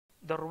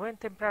Don Rubén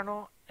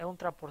Temprano es un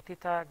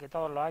transportista que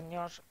todos los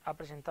años ha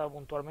presentado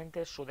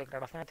puntualmente sus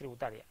declaraciones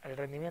tributarias. El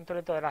rendimiento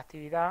neto de la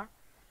actividad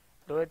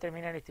lo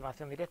determina en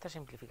estimación directa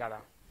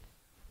simplificada.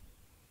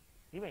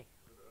 Dime.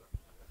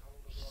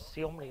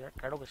 Sí, hombre,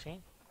 claro que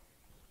sí.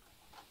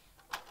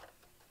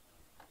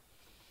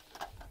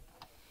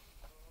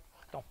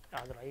 No,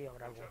 ahí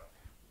habrá algo.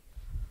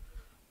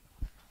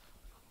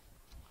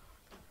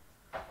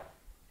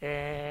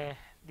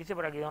 Dice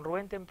por aquí, don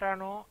Rubén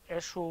Temprano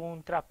es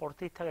un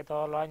transportista que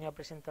todos los años ha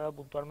presentado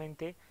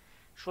puntualmente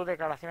sus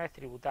declaraciones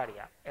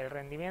tributarias. El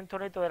rendimiento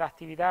neto de la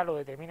actividad lo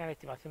determina en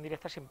estimación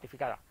directa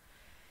simplificada.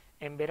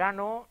 En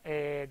verano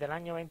del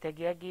año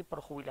 20XX, por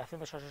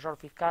jubilación de su asesor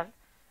fiscal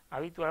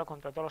habitual,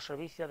 contrató los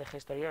servicios de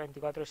gestoría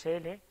 24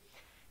 SL.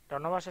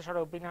 Los nuevos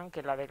asesores opinan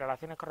que las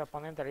declaraciones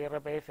correspondientes al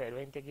IRPF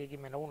del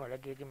 20XX-1,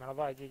 el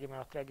XX-2,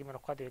 XX-3,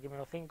 XX-4 y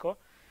XX-5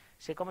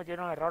 se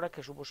cometieron errores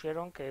que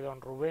supusieron que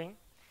don Rubén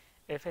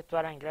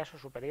efectuara ingresos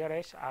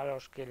superiores a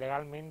los que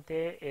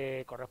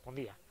legalmente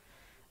correspondía.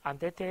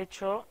 Ante este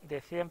hecho,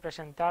 deciden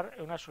presentar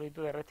una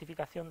solicitud de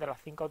rectificación de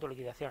las 5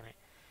 autoliquidaciones.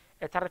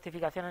 Estas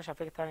rectificaciones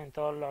afectan en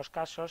todos los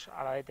casos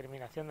a la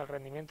determinación del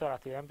rendimiento de la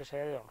actividad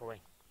empresarial de don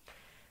Rubén.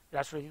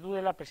 La solicitud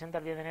la presenta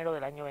el 10 de enero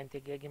del año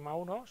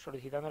 20X+1,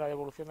 solicitando la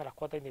devolución de las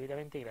cuotas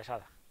indebidamente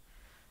ingresadas.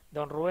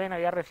 Don Rubén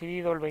había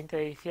recibido el 20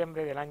 de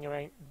diciembre del año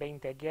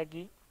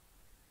 20X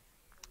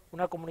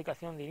una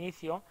comunicación de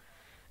inicio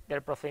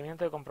del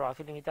procedimiento de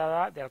comprobación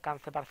limitada de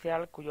alcance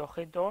parcial, cuyo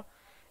objeto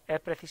es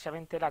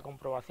precisamente la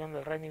comprobación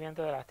del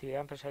rendimiento de la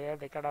actividad empresarial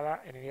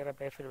declarada en el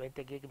IRPF del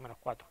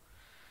 20X-4.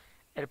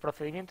 El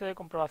procedimiento de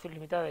comprobación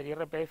limitada del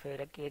IRPF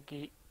del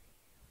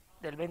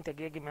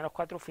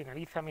 20X-4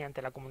 finaliza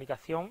mediante la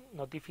comunicación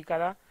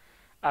notificada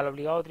al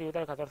obligado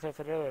tributario el 14 de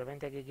febrero del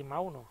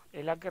 20X-1,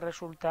 en la que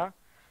resulta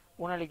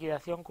una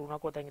liquidación con una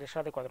cuota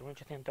ingresada de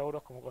 4.800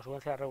 euros como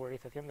consecuencia de la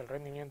regularización del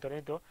rendimiento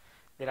neto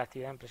de la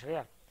actividad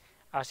empresarial.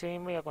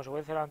 Asimismo, y a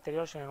consecuencia de lo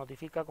anterior, se le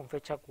notifica con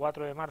fecha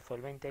 4 de marzo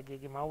del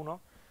 20X-1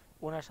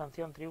 una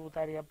sanción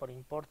tributaria por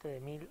importe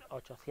de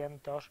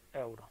 1.800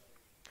 euros.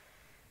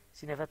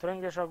 Sin efectuar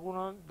ingreso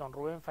alguno, don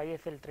Rubén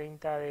fallece el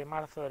 30 de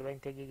marzo del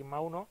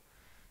 20X-1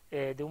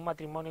 de un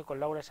matrimonio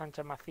con Laura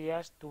Sánchez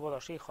Macías. Tuvo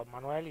 2 hijos,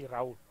 Manuel y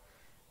Raúl.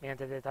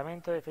 Mediante el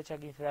testamento de fecha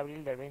 15 de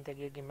abril del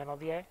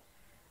 20X-10,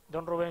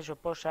 don Rubén y su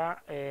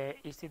esposa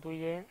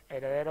instituyen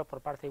herederos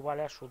por partes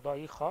iguales a sus 2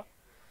 hijos,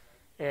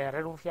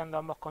 renunciando a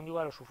ambos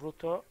cónyuges al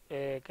usufructo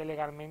que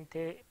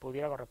legalmente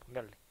pudiera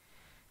corresponderle.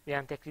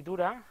 Mediante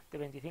escritura de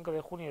 25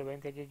 de junio del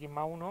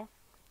 20X-1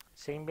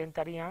 se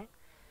inventarían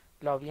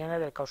los bienes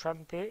del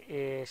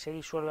causante, se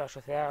disuelve la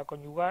sociedad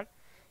conyugal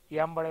y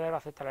ambos herederos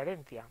aceptan la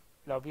herencia.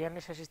 Los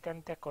bienes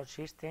existentes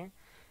consisten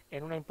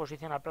en una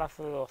imposición a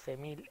plazo de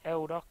 12.000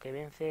 euros que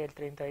vence el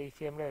 30 de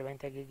diciembre del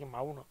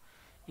 20X-1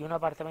 y un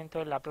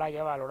apartamento en la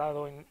playa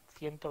valorado en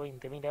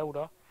 120.000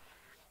 euros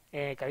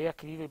que había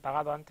adquirido y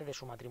pagado antes de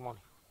su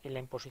matrimonio. En la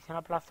imposición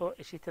a plazo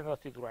existen 2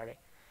 titulares,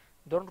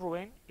 don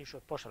Rubén y su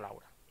esposa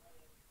Laura.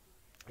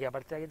 Y a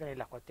partir de aquí tenéis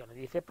las cuestiones.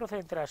 Dice, ¿es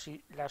procedente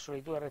la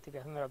solicitud de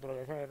rectificación de la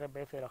autorización del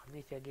RPF de los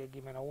ejercicios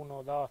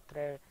X-1, 2,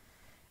 3,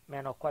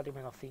 menos 4 y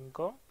menos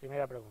 5?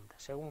 Primera pregunta.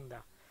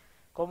 Segunda,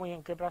 ¿cómo y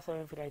en qué plazo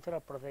deben finalizar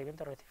los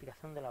procedimientos de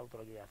rectificación de las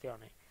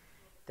autoliquidaciones?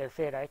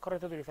 Tercera, ¿es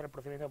correcto utilizar el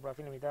procedimiento de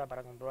aprobación limitada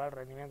para comprobar el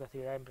rendimiento de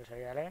actividades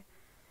empresariales?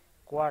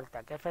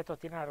 Cuarta, ¿qué efectos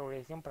tiene la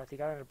regulación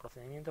practicada en el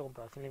procedimiento de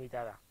comprobación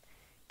limitada?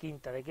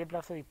 Quinta, ¿de qué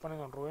plazo dispone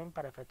don Rubén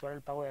para efectuar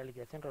el pago de la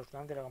liquidación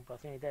resultante de la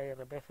comprobación limitada de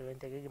IRPF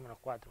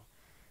 20X-4?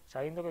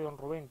 Sabiendo que don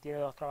Rubén tiene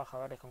 2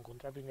 trabajadores con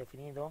contrato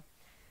indefinido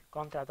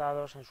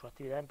contratados en su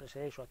actividad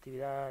empresarial y su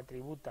actividad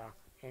tributa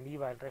en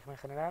IVA del régimen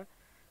general,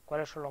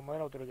 ¿cuáles son los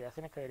modelos de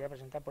autoliquidaciones que debería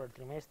presentar por el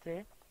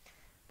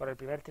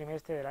primer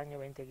trimestre del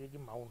año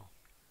 20X-1?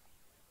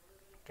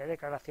 ¿Qué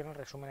declaraciones,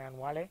 resúmenes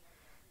anuales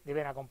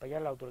deben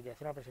acompañar la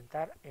autorización a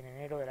presentar en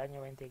enero del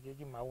año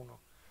 20X-1?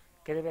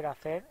 ¿Qué deberá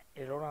hacer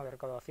el órgano de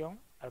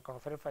recaudación al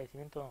conocer el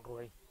fallecimiento de don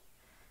Rubén?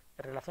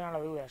 En relación a la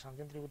deuda de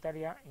sanción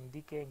tributaria,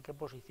 indique en qué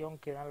posición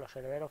quedan los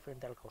herederos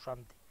frente al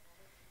causante.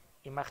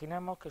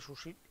 Imaginemos que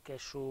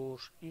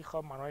sus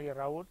hijos, Manuel y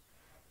Raúl,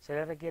 se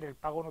les requiere el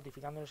pago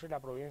notificándose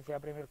la providencia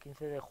de premio el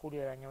 15 de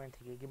julio del año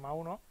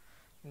 20X-1,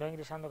 no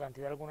ingresando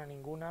cantidad alguna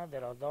ninguna de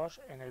los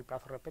 2 en el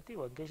plazo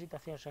respectivo. ¿En qué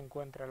situación se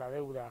encuentra la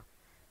deuda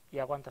y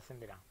a cuánto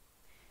ascenderá?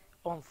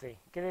 11.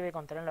 ¿Qué debe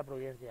contener la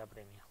providencia de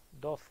premio?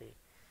 12.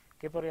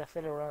 ¿Qué podría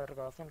hacer el órgano de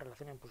recaudación en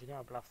relación a imposición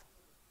a plazo?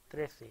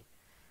 13.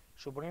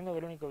 Suponiendo que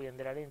el único bien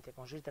de la herencia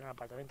consiste en el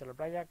apartamento de la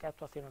playa, ¿qué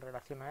actuaciones en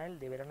relación a él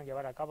deberán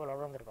llevar a cabo los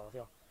órganos de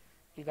recaudación?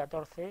 Y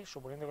 14.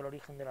 Suponiendo que el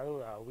origen de la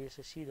deuda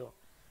hubiese sido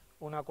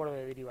un acuerdo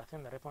de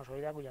derivación de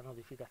responsabilidad cuya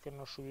notificación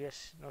no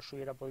se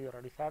hubiera podido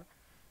realizar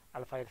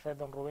al fallecer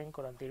don Rubén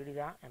con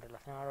anterioridad en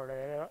relación a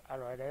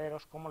los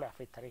herederos, ¿cómo le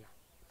afectaría?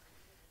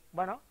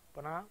 Bueno,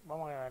 pues nada,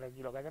 vamos a ver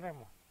aquí lo que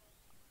tenemos.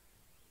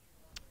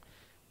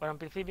 Bueno, en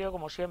principio,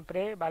 como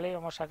siempre, ¿vale?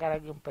 Vamos a sacar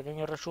aquí un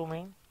pequeño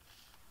resumen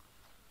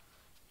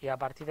y a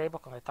partir de ahí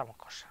pues contestamos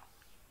cosas.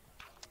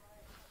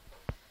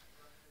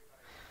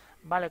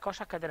 Vale,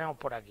 cosas que tenemos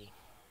por aquí.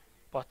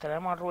 Pues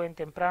tenemos a Rubén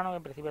Temprano, que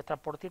en principio es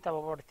transportista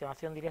por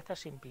estimación directa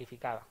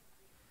simplificada.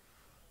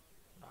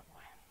 Vamos a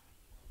ver.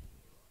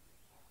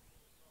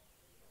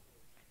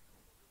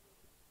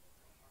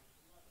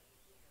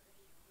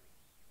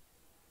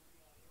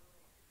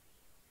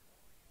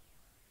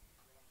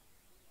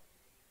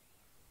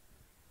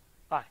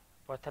 Vale,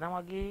 pues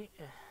tenemos aquí...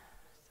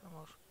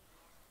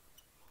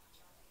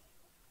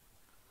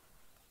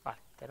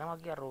 tenemos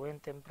aquí a Rubén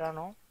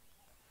Temprano,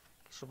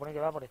 que se supone que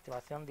va por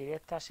estimación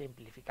directa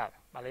simplificada,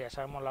 ¿vale? Ya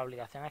sabemos las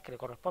obligaciones que le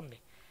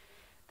corresponden.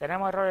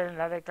 Tenemos errores en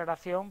la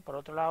declaración, por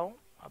otro lado,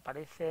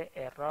 aparece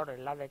error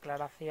en las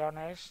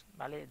declaraciones,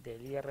 ¿vale?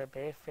 Del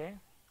IRPF,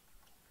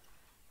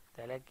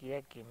 del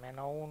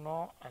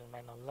XX-1, el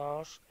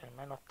 -2, el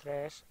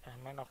 -3,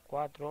 el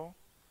 -4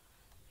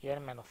 y el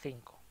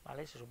 -5,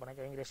 ¿vale? Se supone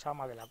que ha ingresado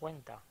más de la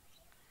cuenta.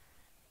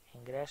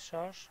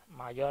 Ingresos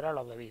mayores a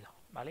los debidos,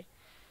 ¿vale?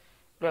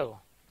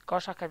 Luego,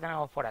 cosas que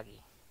tenemos por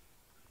aquí.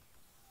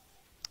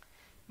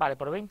 Vale,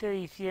 por 20 de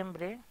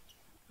diciembre,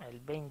 el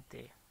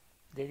 20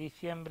 de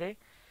diciembre,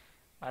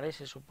 ¿vale?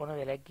 Se supone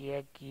del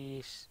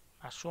XX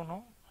más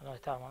 1, ¿dónde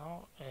estábamos,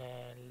 no?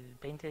 El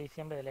 20 de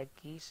diciembre del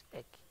XX.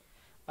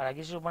 Vale,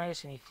 aquí se supone que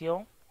se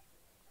inició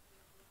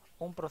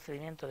un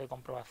procedimiento de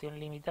comprobación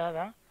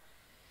limitada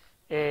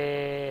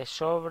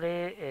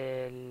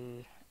sobre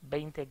el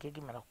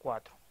 20XX menos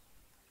 4.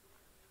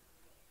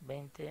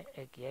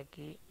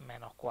 20XX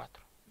menos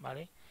 4,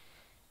 ¿vale?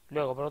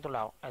 Luego, por otro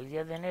lado, el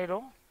 10 de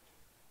enero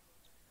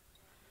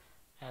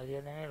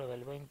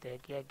del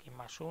 20XX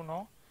más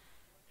 1,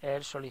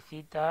 él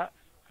solicita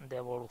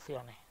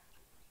devoluciones.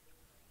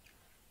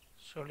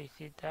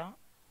 Solicita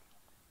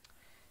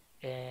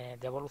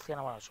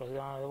solicita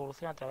una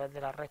devolución a través de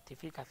las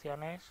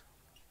rectificaciones,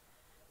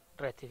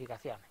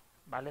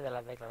 ¿vale? De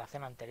las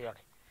declaraciones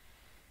anteriores.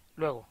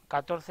 Luego,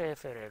 14 de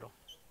febrero.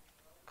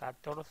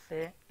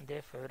 14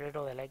 de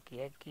febrero del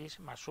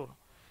XX más 1.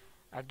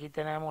 Aquí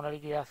tenemos una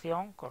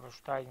liquidación con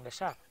resultado a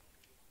ingresar.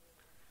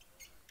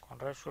 Con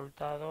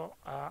resultado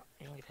a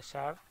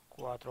ingresar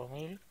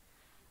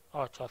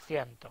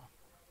 4.800.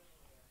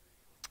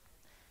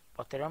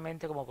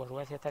 Posteriormente, como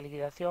consecuencia de esta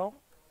liquidación,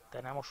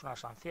 tenemos una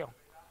sanción.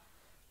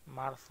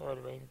 Marzo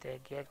del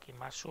 20XX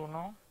más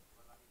 1.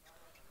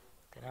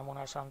 Tenemos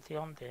una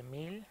sanción de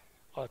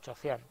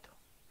 1.800.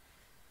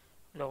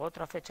 Luego,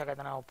 otra fecha que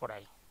tenemos por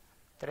ahí.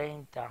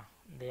 30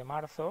 de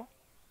marzo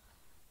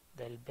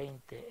del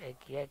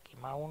 20XX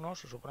más 1,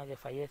 se supone que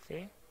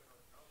fallece,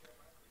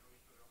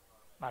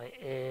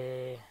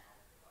 vale,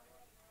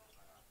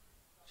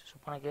 se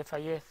supone que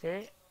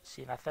fallece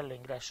sin hacer los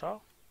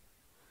ingresos,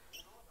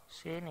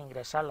 sin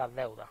ingresar las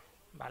deudas,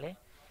 ¿vale?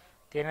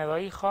 Tiene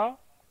 2 hijos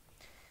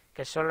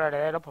que son los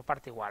herederos por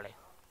partes iguales.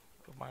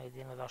 Se supone que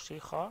tiene 2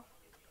 hijos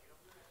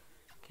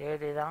que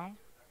heredan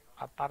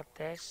a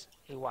partes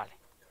iguales.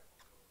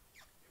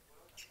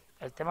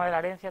 El tema de la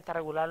herencia está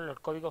regulado en el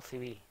Código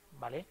Civil,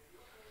 ¿vale?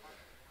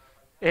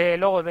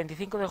 Luego el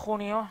 25 de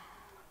junio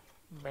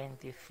del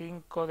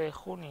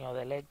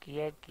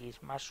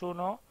XX más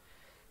 1,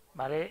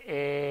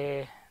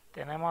 ¿vale?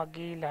 Tenemos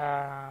aquí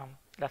la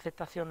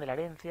aceptación de la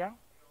herencia.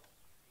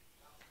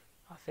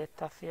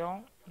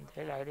 Aceptación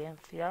de la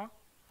herencia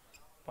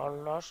por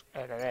los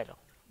herederos,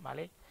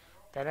 ¿vale?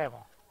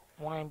 Tenemos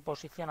una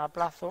imposición a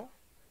plazo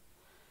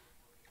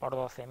por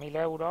 12.000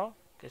 euros,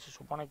 que se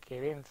supone que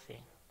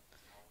vence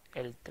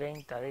el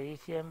 30 de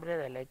diciembre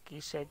del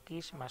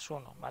XX más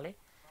 1, ¿vale?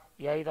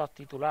 Y hay 2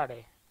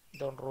 titulares,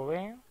 don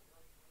Rubén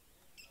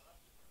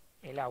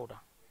y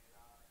Laura,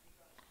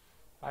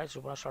 ¿vale? Se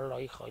supone que son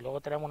los hijos. Y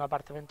luego tenemos un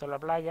apartamento en la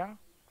playa.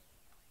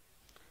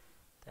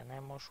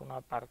 Tenemos un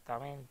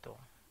apartamento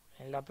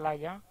en la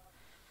playa,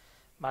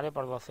 ¿vale?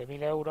 Por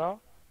 12.000 euros,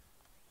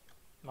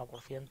 no,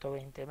 por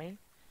 120.000,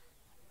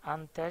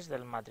 antes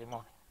del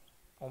matrimonio.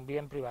 Un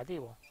bien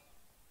privativo,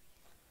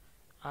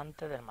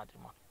 antes del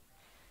matrimonio.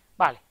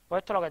 Vale, pues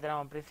esto es lo que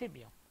tenemos en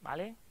principio,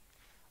 ¿vale?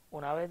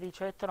 Una vez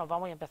dicho esto, nos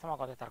vamos y empezamos a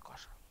contestar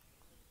cosas.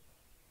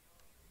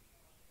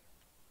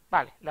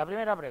 Vale, la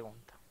primera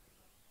pregunta.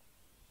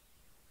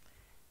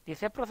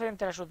 Dice, ¿es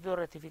procedente la solicitud de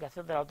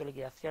rectificación de las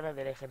autoliquidaciones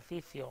del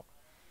ejercicio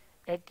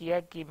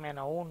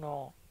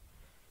XX-1,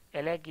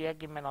 el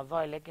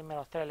XX-2, el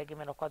X-3, el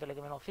X-4, el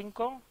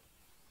X-5?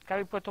 ¿Qué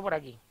habéis puesto por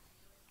aquí?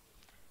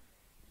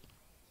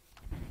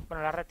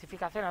 Bueno, las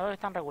rectificaciones, ¿dónde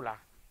están reguladas?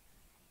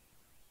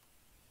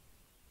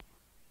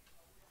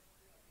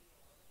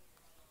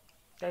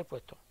 ¿Qué habéis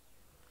puesto?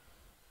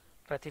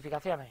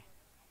 Rectificaciones.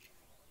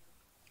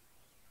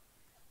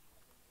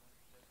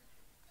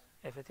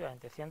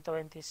 Efectivamente,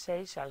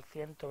 126 al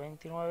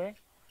 129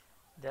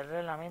 del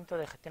reglamento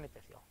de gestión y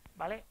inspección,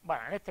 ¿vale?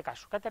 Bueno, en este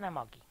caso, ¿qué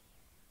tenemos aquí?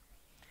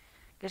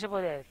 ¿Qué se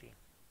podría decir?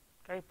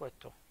 ¿Qué habéis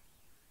puesto?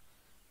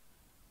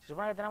 Se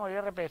supone que tenemos el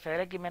IRPF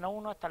del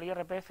X-1 hasta el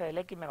IRPF del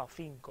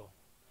X-5,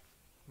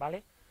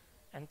 ¿vale?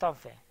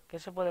 Entonces, ¿qué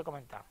se puede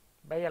comentar?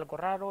 ¿Veis algo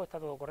raro? ¿Está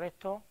todo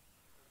correcto?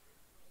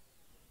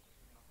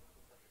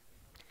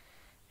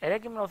 El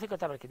X-5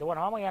 está prescrito.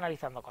 Bueno, vamos a ir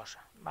analizando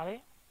cosas,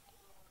 ¿vale?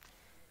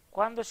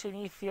 ¿Cuándo se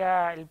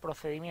inicia el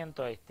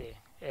procedimiento este?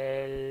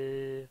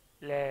 El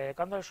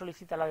 ¿Cuándo le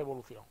solicita la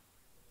devolución?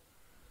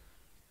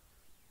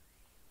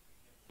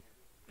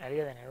 El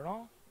 10 de enero,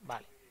 ¿no?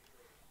 Vale.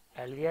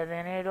 El 10 de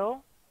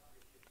enero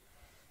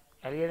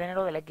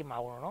del X más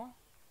 1, ¿no?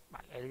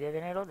 Vale, el 10 de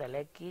enero del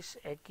X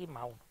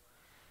más 1.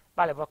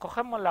 Vale, pues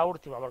cogemos la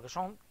última, porque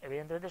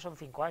evidentemente son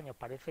 5 años,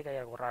 parece que hay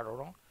algo raro,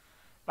 ¿no?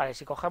 Vale,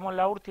 si cogemos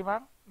la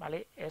última,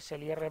 ¿vale? Es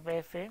el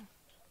IRPF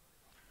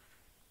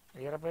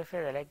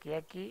del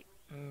XX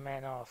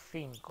menos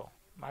 5,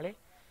 ¿vale?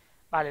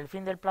 Vale, el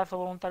fin del plazo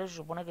voluntario se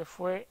supone que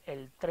fue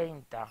el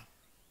 30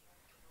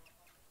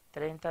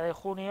 de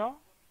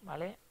junio,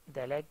 ¿vale?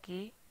 Del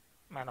X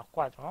menos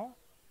 4, ¿no?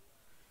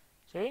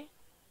 ¿Sí?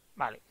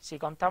 Vale, si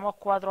contamos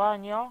 4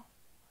 años,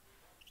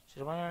 se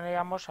supone que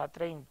llegamos a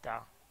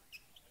 30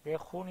 de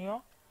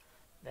junio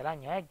del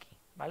año X,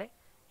 ¿vale?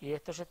 Y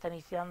esto se está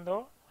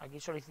iniciando, aquí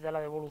solicita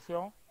la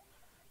devolución,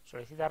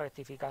 solicita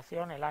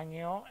rectificación el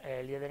 10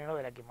 de enero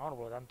del X más 1,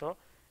 por lo tanto,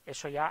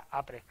 eso ya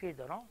ha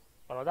prescrito, ¿no?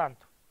 Por lo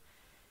tanto,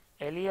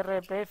 el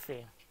IRPF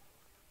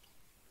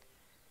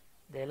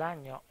del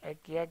año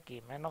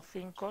XX menos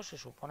 5 se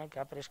supone que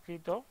ha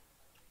prescrito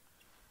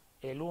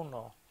el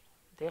 1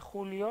 de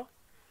julio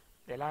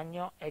del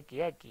año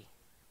XX,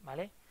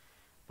 ¿vale?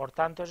 Por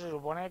tanto, se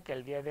supone que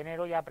el 10 de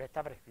enero ya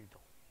está prescrito.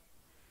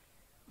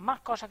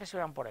 Más cosas que se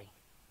vean por ahí.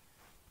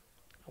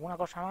 ¿Alguna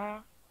cosa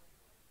más?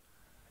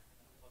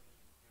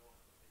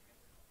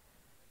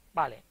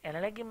 Vale, en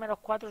el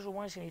X-4 se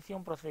supone que se inició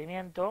un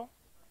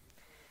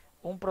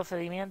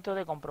procedimiento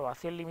de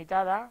comprobación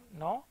limitada,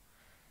 ¿no?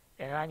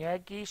 En el año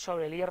X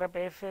sobre el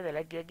IRPF del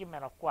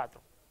XX-4.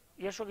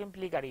 ¿Y eso qué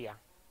implicaría?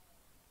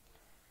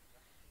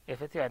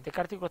 Efectivamente, ¿qué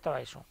artículo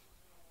estaba eso?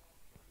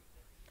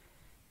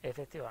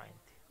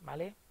 Efectivamente,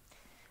 ¿vale?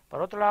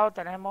 Por otro lado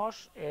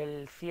tenemos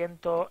el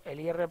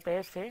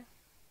IRPF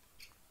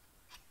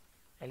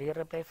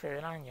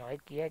del año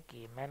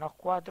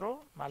XX-4,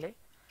 ¿vale?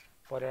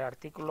 Por el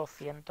artículo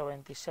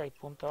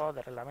 126.2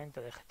 del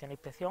Reglamento de Gestión e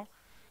Inspección.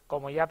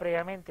 Como ya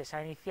previamente se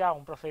ha iniciado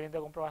un procedimiento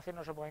de comprobación,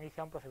 no se puede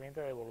iniciar un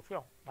procedimiento de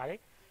devolución, ¿vale?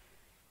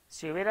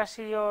 Si hubiera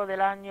sido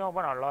del año,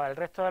 bueno, el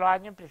resto de los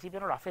años en principio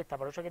no lo afecta,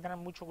 por eso hay que tener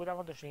mucho cuidado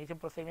cuando se inicia un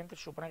procedimiento.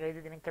 Se supone que ahí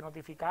te tienen que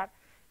notificar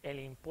el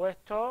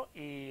impuesto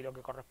y lo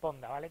que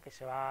corresponda, ¿vale? Que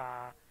se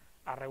va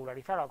a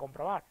regularizar o a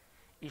comprobar.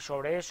 Y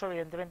sobre eso,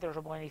 evidentemente, no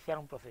se puede iniciar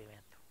un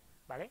procedimiento,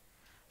 ¿vale?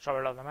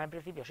 Sobre los demás, en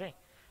principio, sí.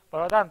 Por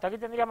lo tanto, aquí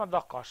tendríamos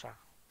dos cosas.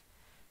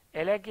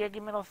 El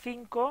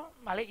XX-5,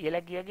 ¿vale? Y el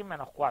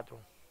XX-4,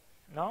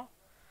 ¿no?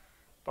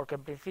 Porque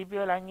en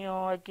principio el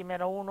año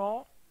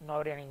X-1 no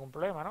habría ningún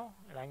problema, ¿no?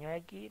 El año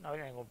X no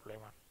habría ningún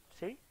problema,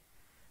 ¿sí?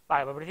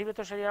 Vale, pues en principio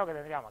esto sería lo que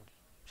tendríamos aquí.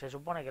 Se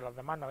supone que los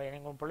demás no habría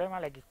ningún problema,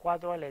 el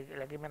X4, el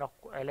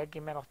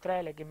X-3,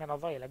 el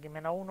X-2 y el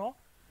X-1,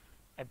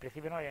 en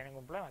principio no habría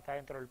ningún problema, está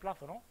dentro del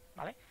plazo, ¿no?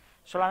 ¿Vale?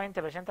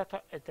 Solamente presenta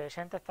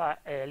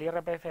el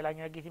IRPF del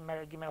año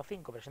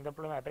X-5, presenta el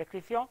problema de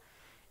prescripción,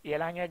 y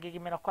el año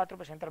X-4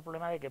 presenta el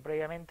problema de que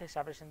previamente se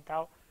ha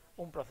presentado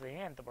un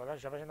procedimiento. Por lo tanto,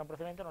 si se ha presentado un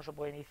procedimiento, no se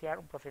puede iniciar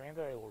un procedimiento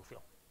de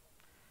devolución.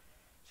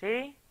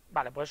 ¿Sí?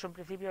 Vale, pues eso en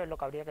principio es lo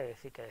que habría que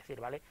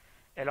decir, ¿vale?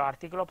 En los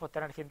artículos, pues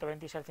tener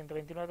 126 al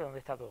 129, que es donde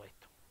está todo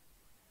esto.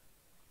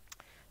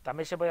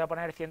 También se puede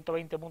poner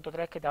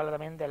 120.3, que te habla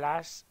también de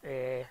las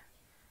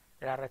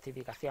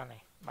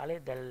rectificaciones,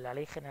 ¿vale? De la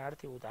Ley General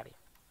Tributaria.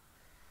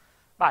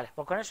 Vale,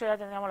 pues con eso ya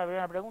tendríamos la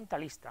primera pregunta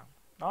lista.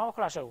 Nos vamos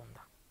con la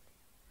segunda.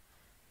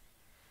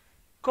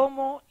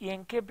 ¿Cómo y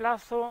en qué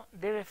plazo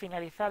debe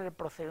finalizar el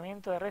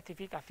procedimiento de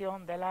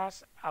rectificación de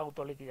las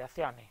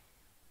autoliquidaciones?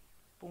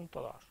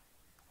 Punto 2.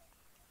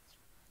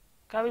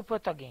 ¿Qué habéis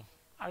puesto aquí?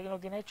 ¿Alguien lo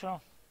tiene hecho o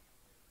no?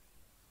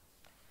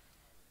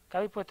 ¿Qué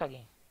habéis puesto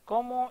aquí?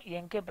 ¿Cómo y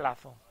en qué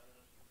plazo?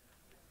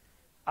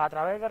 A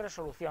través de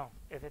resolución,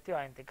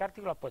 efectivamente. ¿Qué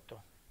artículo has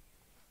puesto?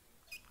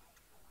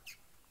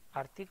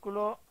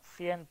 Artículo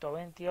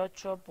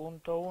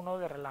 128.1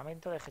 del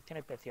Reglamento de Gestión e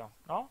Inspección,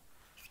 ¿no?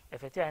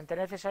 Efectivamente, es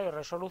necesario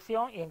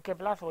resolución. ¿Y en qué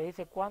plazo?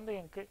 Dice cuándo y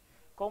en qué,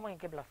 cómo y en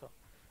qué plazo.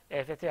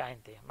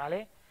 Efectivamente,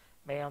 ¿vale?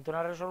 Mediante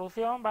una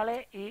resolución,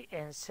 ¿vale? Y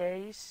en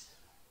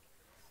 6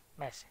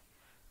 meses.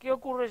 ¿Qué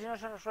ocurre si no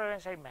se resuelve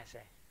en 6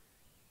 meses?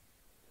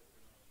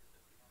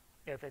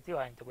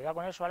 Efectivamente, cuidado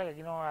con eso, ¿vale? Que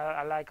aquí no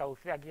habla de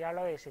caducidad, aquí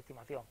habla de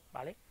desestimación,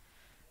 ¿vale?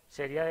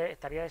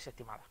 Estaría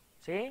desestimada,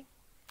 ¿sí?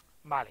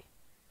 Vale.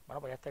 Bueno,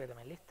 pues ya estaría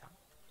también lista.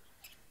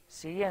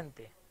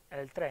 Siguiente,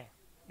 el 3.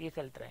 Dice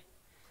el 3.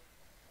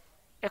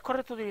 ¿Es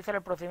correcto utilizar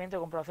el procedimiento de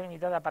comprobación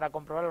limitada para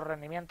comprobar los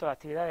rendimientos de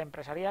actividades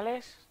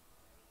empresariales?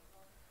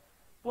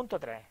 Punto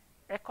 3.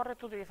 ¿Es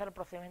correcto utilizar el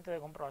procedimiento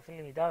de comprobación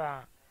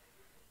limitada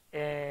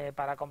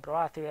para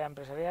comprobar actividades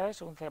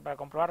empresariales, para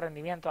comprobar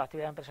rendimientos de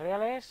actividades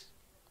empresariales?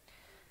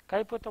 ¿Qué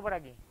habéis puesto por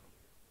aquí?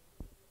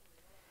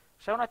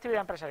 O sea, una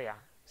actividad empresarial,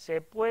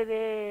 ¿se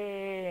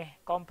puede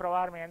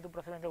comprobar mediante un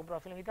procedimiento de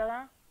comprobación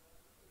limitada?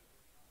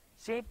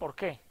 Sí, ¿por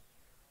qué?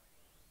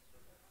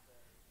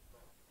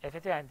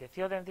 Efectivamente,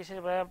 136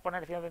 se puede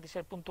poner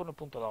 136.1 y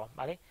punto 2,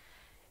 ¿vale?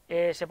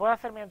 ¿Se puede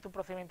hacer mediante un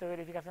procedimiento de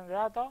verificación de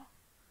datos?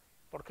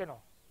 ¿Por qué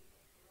no?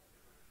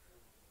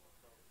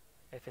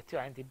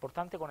 efectivamente,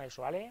 importante con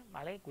eso, ¿vale?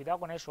 Cuidado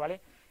con eso,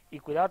 ¿vale? Y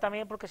cuidado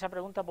también porque esa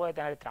pregunta puede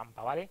tener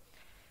trampa, ¿vale?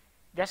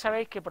 Ya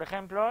sabéis que, por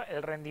ejemplo,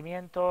 el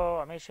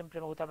rendimiento, a mí siempre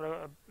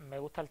me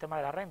gusta el tema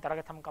de la renta, ahora que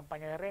estamos en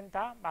campaña de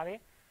renta,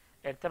 ¿vale?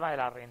 El tema de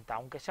la renta,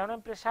 aunque sea un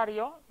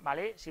empresario,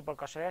 ¿vale? Si por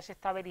casualidad se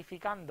está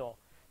verificando,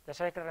 ya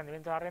sabéis que el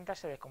rendimiento de la renta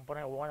se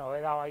descompone, bueno,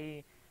 he dado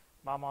ahí,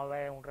 vamos a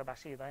ver un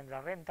repasito también de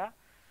la renta.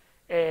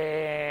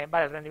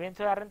 Vale, el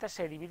rendimiento de la renta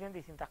se divide en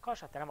distintas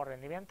cosas, tenemos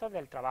rendimientos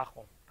del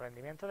trabajo,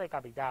 rendimiento de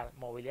capital,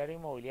 mobiliario e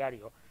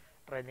inmobiliario,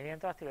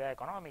 rendimiento de actividad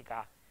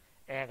económica,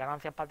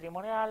 ganancias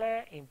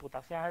patrimoniales,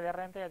 imputaciones de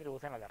renta y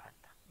atribuciones de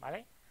renta,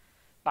 ¿vale?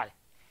 Vale,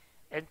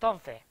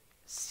 entonces,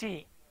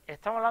 si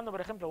estamos hablando,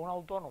 por ejemplo, de un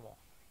autónomo,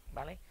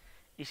 ¿vale?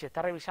 Y se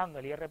está revisando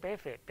el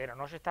IRPF, pero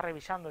no se está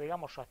revisando,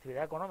 digamos, su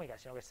actividad económica,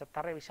 sino que se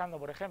está revisando,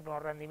 por ejemplo,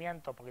 unos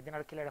rendimientos porque tiene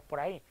alquileres por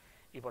ahí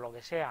y por lo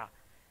que sea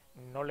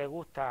no le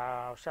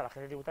gusta, o sea, la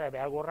agencia tributaria ve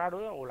algo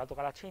raro o la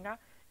toca la China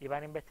y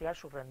van a investigar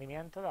sus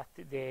rendimientos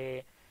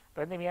de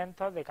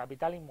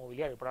capital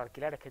inmobiliario por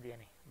alquileres que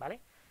tiene, ¿vale?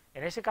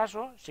 En ese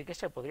caso sí que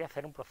se podría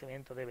hacer un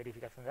procedimiento de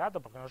verificación de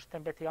datos porque no se está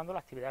investigando la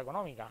actividad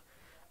económica,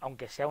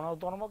 aunque sea un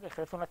autónomo que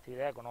ejerce una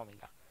actividad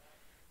económica,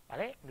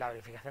 ¿vale? La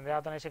verificación de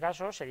datos en ese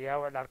caso sería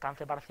el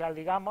alcance parcial,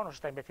 digamos, no se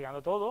está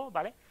investigando todo,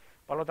 ¿vale?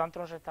 Por lo tanto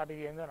no se está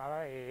pidiendo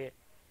nada de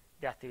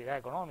actividad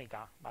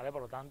económica, ¿vale?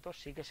 Por lo tanto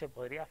sí que se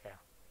podría hacer,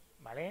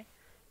 ¿vale?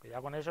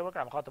 Cuidado con eso porque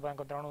a lo mejor te puede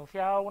encontrar un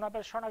anunciado una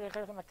persona que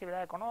ejerce una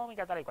actividad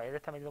económica tal y cual, y te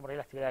está metiendo por ahí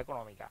la actividad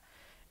económica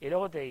y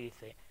luego te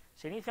dice,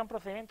 se inicia un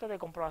procedimiento de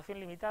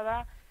comprobación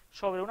limitada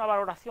sobre una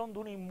valoración de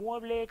un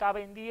inmueble que ha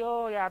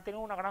vendido y ha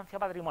tenido una ganancia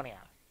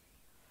patrimonial.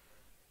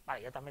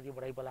 Vale, ya te has metido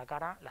por ahí por la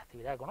cara la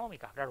actividad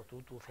económica. Claro,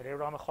 tu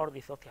cerebro a lo mejor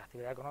dice, hostia,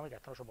 actividad económica,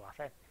 esto no se puede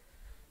hacer.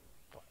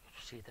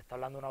 Entonces, si te está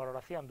hablando de una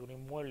valoración de un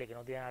inmueble que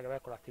no tiene nada que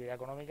ver con la actividad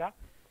económica,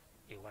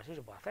 igual sí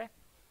se puede hacer.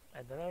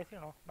 Entonces decir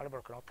no, ¿vale?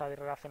 Porque no está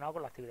relacionado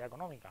con la actividad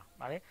económica,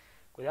 ¿vale?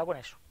 Cuidado con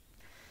eso.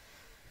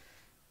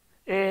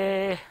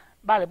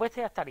 Vale, pues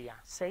este ya estaría.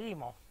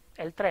 Seguimos.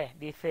 El 3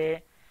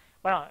 dice...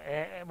 Bueno,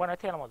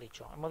 este ya lo hemos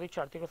dicho. Hemos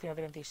dicho el artículo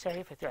 136,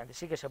 efectivamente,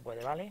 sí que se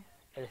puede, ¿vale?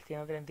 El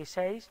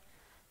 136,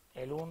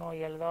 el 1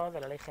 y el 2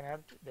 de la Ley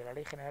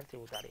General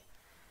Tributaria.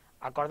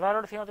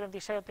 Acordaros el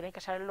 136, tenéis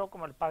que saberlo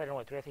como el Padre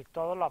Nuestro, es decir,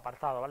 todos los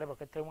apartados, ¿vale?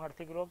 Porque este es un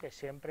artículo que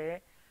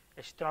siempre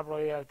existe una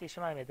probabilidad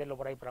altísima de meterlo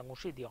por ahí por algún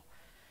sitio.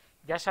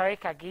 Ya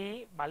sabéis que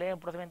aquí, ¿vale? En un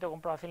procedimiento de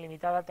comprobación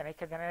limitada tenéis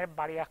que tener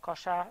varias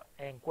cosas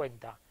en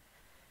cuenta.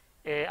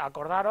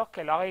 Acordaros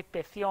que lo haga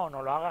inspección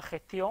o lo haga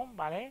gestión,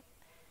 ¿vale?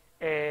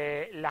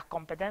 Las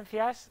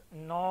competencias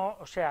no,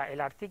 o sea,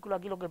 el artículo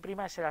aquí lo que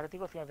prima es el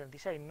artículo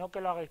 136, no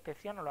que lo haga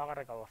inspección o lo haga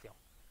recaudación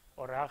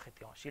o lo haga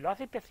gestión. Si lo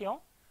hace inspección,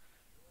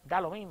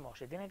 da lo mismo,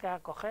 se tiene que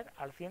acoger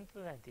al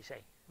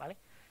 136, ¿vale?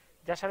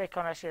 Ya sabéis que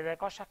hay una serie de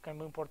cosas que es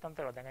muy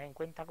importante que lo tengáis en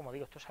cuenta, como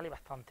digo, esto sale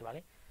bastante,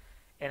 ¿vale?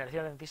 En el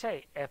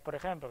 136 es, por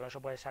ejemplo, que no se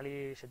puede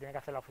salir, se tiene que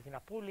hacer en las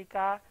oficinas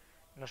públicas,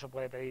 no se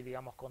puede pedir,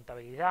 digamos,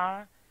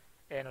 contabilidad,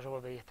 no se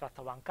puede pedir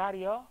extractos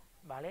bancarios,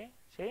 ¿vale?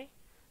 ¿Sí?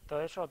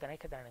 Todo eso lo tenéis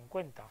que tener en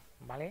cuenta,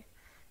 ¿vale?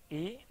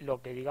 Y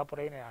lo que diga por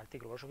ahí en el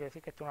artículo. Por eso quiero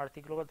decir que este es un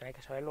artículo que tenéis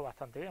que saberlo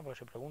bastante bien, porque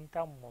se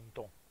pregunta un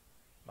montón,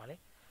 ¿vale?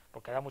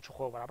 Porque da mucho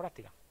juego para la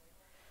práctica.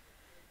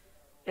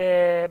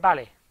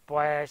 Vale,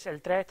 pues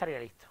el 3 estaría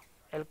listo.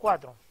 El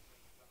 4.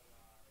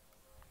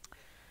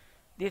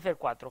 Dice el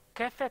 4.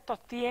 ¿Qué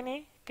efectos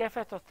tiene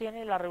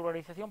la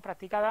regularización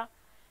practicada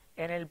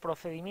en el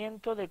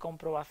procedimiento de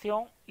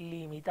comprobación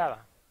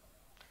limitada?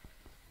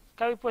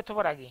 ¿Qué habéis puesto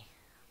por aquí?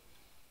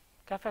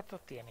 ¿Qué efectos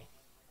tiene?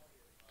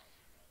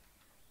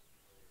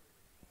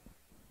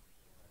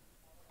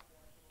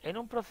 En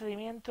un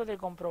procedimiento de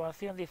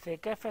comprobación, dice,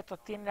 ¿qué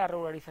efectos tiene la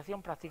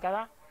regularización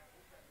practicada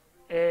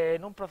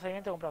en un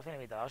procedimiento de comprobación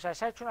limitada? O sea,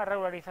 se ha hecho una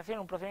regularización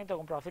en un procedimiento de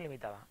comprobación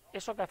limitada.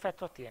 ¿Eso qué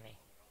efectos tiene?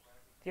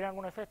 ¿Tiene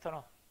algún efecto o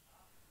no?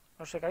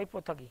 No sé, ¿qué habéis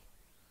puesto aquí?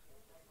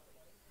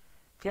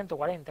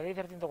 140, ¿qué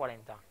dice el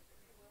 140?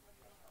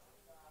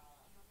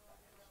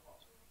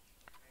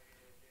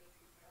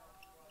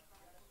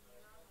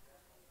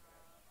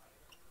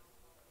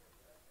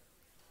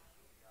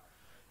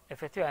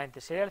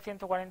 Efectivamente, sería el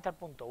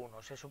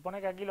 140.1. Se supone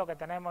que aquí lo que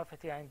tenemos,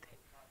 efectivamente,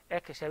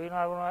 es que si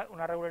había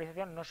una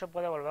regularización no se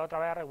puede volver otra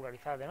vez a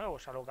regularizar de nuevo,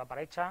 salvo que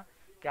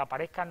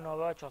aparezcan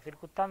nuevos hechos o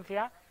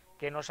circunstancias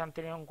que no se han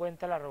tenido en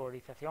cuenta en la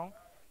regularización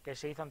que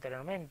se hizo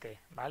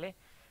anteriormente, ¿vale?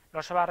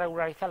 No se va a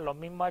regularizar los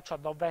mismos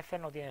hechos dos veces,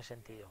 no tiene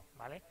sentido,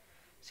 ¿vale?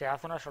 Se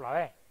hace una sola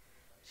vez.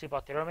 Si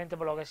posteriormente,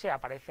 por lo que sea,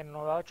 aparecen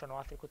nuevos hechos,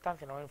 nuevas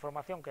circunstancias, nueva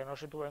información que no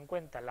se tuvo en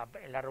cuenta en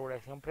la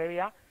regularización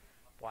previa,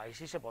 pues ahí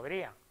sí se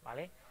podría,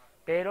 ¿vale?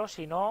 Pero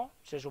si no,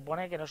 se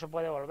supone que no se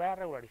puede volver a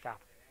regularizar.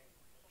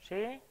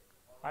 ¿Sí?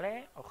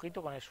 ¿Vale?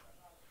 Ojito con eso.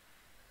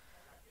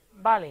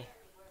 Vale,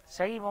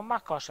 seguimos,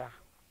 más cosas.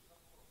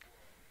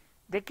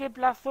 ¿De qué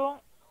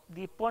plazo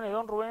dispone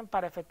don Rubén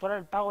para efectuar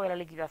el pago de la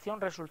liquidación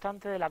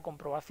resultante de la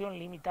comprobación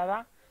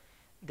limitada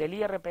del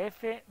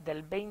IRPF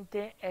del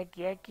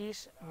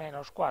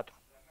 20XX-4?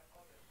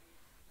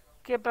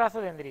 ¿Qué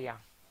plazo tendría?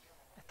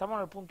 Estamos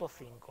en el punto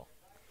 5.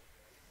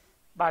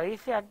 Vale,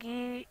 dice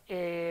aquí,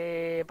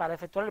 para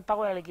efectuar el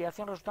pago de la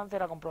liquidación resultante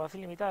de la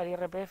comprobación limitada del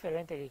IRPF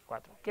del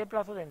 20X4. ¿Qué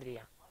plazo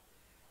tendría?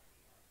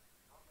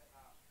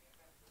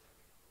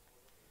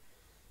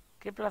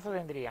 ¿Qué plazo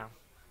tendría?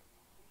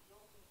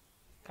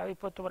 ¿Qué habéis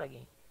puesto por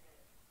aquí?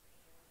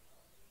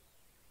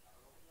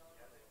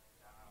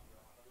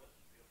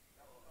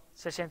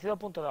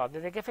 $62.2.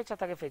 ¿Desde qué fecha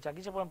hasta qué fecha?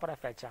 Aquí se pueden poner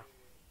fechas.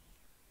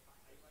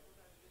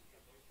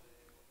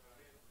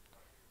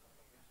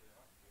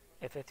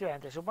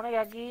 Efectivamente, se supone que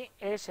aquí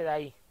es de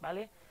ahí,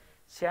 ¿vale?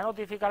 Se ha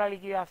notificado la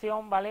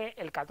liquidación, ¿vale?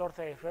 El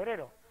 14 de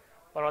febrero.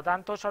 Por lo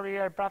tanto, eso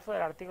abriría el plazo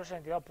del artículo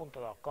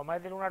 62.2. Como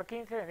es del 1 al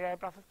 15, tendría el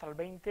plazo hasta el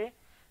 20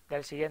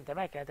 del siguiente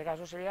mes, que en este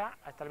caso sería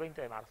hasta el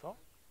 20 de marzo.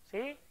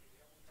 ¿Sí?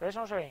 ¿Se ve eso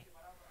o no se ve?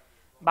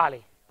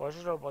 Vale, pues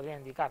eso se lo podría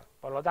indicar.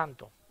 Por lo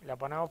tanto, le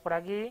ponemos por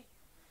aquí,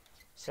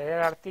 sería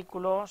el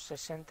artículo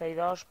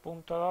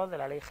 62.2 de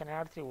la Ley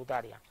General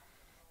Tributaria.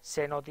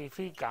 Se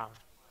notifica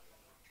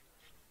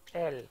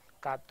el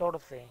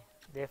 14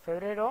 de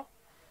febrero,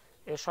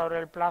 eso abre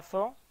el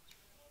plazo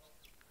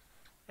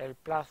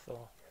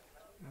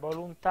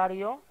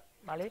voluntario,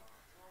 ¿vale?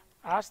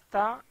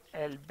 Hasta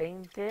el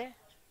 20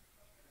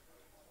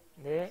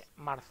 de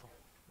marzo,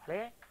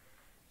 ¿vale?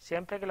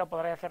 Siempre que lo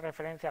podréis hacer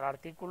referencia al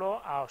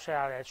artículo, o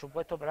sea, al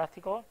supuesto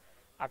práctico,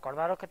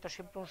 acordaros que esto es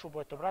siempre un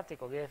supuesto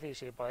práctico, quiere decir,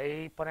 si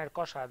podéis poner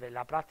cosas de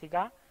la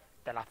práctica,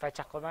 de las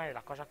fechas con da y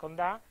las cosas con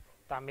da,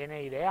 también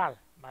es ideal,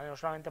 ¿vale? No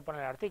solamente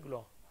poner el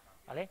artículo,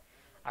 ¿vale?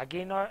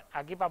 Aquí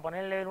para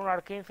ponerle el 1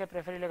 al 15 es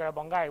preferible que lo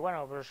pongáis,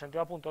 bueno, pero el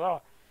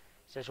 62.2,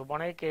 se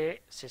supone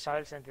que se sabe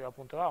el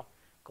 62.2.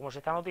 Como se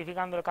está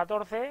notificando el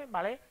 14,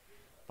 ¿vale?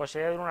 Pues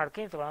sería del 1 al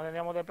 15, cuando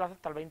tendríamos de plazo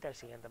hasta el 20 del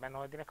siguiente.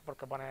 No tienes por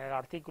qué poner el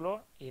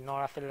artículo y no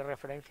hacerle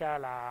referencia a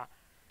las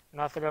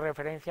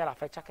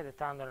fechas que te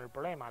está dando en el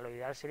problema. Lo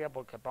ideal sería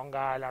porque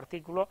ponga el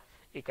artículo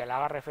y que le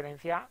haga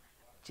referencia,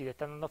 si te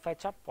están dando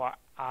fechas, pues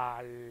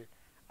al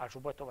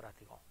supuesto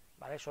práctico,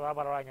 ¿vale? Eso da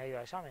valor añadido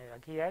al examen.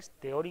 Aquí es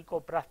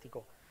teórico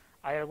práctico.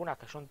 Hay algunas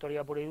que son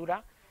teoría pura y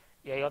dura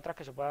y hay otras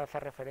que se puede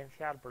hacer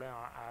referencia al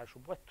problema, al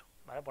supuesto,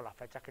 ¿vale? Por las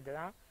fechas que te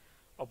dan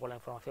o por la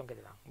información que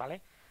te dan, ¿vale?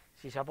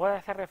 Si se puede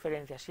hacer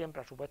referencia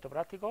siempre al supuesto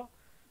práctico,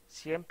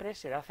 siempre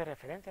se le hace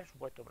referencia al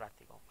supuesto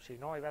práctico. Si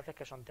no, hay veces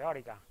que son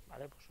teóricas,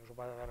 ¿vale? Pues no se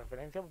puede hacer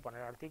referencia, pues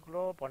poner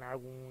artículo, poner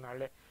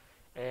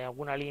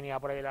alguna línea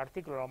por ahí del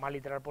artículo, lo más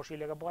literal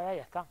posible que pueda y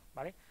ya está,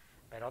 ¿vale?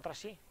 Pero otras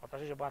sí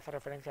se puede hacer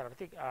referencia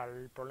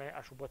al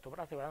supuesto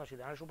práctico. ¿Verdad? Si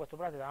te dan el supuesto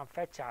práctico, te dan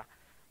fecha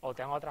o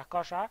te dan otras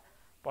cosas,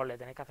 pues le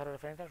tenéis que hacer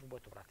referencia al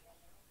supuesto práctico,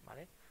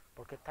 ¿vale?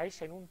 Porque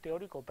estáis en un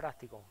teórico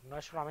práctico, no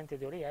es solamente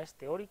teoría, es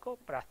teórico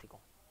práctico.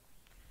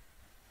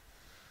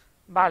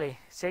 Vale,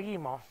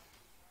 seguimos.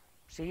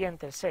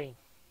 Siguiente, el 6.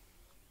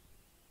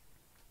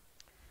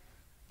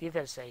 Dice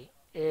el 6.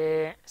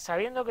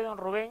 Sabiendo que don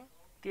Rubén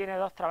tiene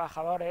 2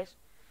 trabajadores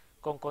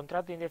con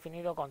contrato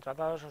indefinido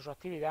contratados en su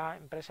actividad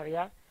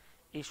empresarial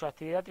y su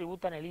actividad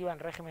tributa en el IVA en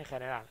régimen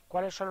general,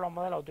 ¿cuáles son los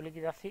modelos de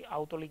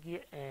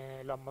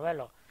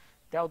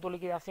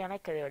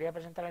autoliquidaciones que debería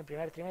presentar en el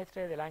primer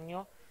trimestre del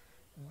año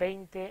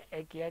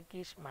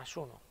 20XX más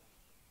 1?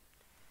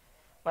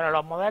 Bueno,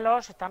 los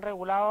modelos están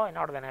regulados en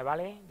órdenes,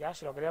 ¿vale? Ya,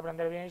 si lo quería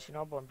aprender bien y si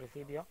no, pues en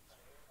principio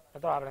no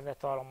te vas a aprender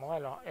todos los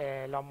modelos.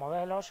 Los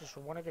modelos se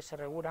supone que se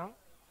regulan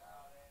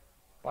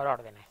por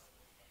órdenes.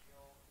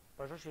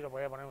 Por eso sí lo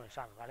podía poner en un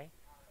examen, ¿vale?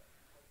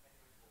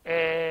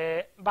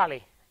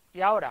 Vale,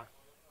 y ahora,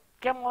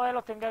 ¿qué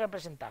modelos tendría que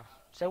presentar?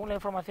 Según la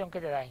información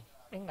que te dais.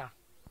 Venga,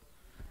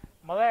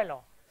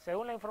 modelos,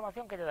 según la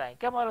información que te dais.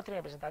 ¿Qué modelos tiene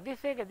que presentar?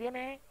 Dice que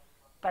tiene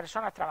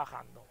personas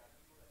trabajando.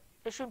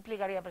 ¿Eso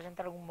implicaría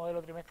presentar algún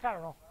modelo trimestral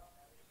o no?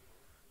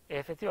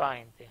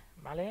 Efectivamente,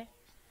 ¿vale?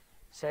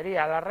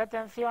 Sería las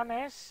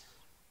retenciones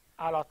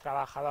a los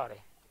trabajadores.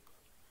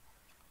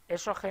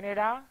 Eso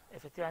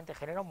efectivamente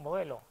genera un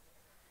modelo,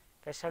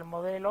 que es el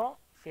modelo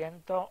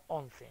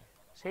 111,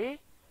 ¿sí?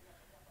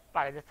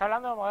 Vale, te está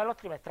hablando de modelos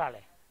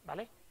trimestrales,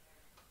 ¿vale?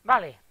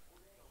 Vale,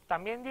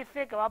 también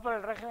dice que va por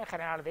el régimen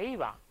general de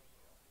IVA,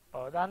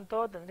 por lo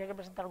tanto, tendría que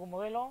presentar algún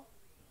modelo.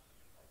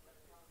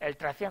 El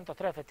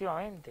 303,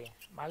 efectivamente,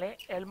 ¿vale?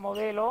 El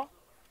modelo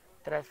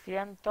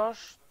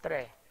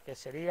 303, que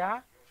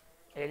sería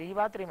el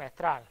IVA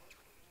trimestral,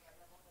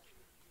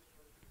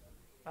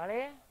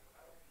 ¿vale?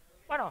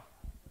 Bueno,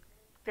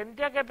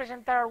 ¿tendría que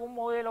presentar algún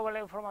modelo con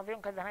la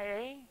información que tenéis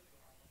ahí?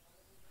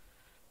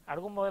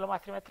 ¿Algún modelo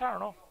más trimestral o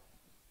no?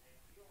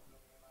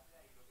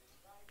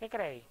 ¿Qué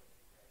creéis?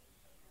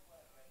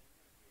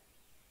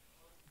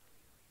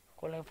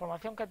 Con la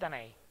información que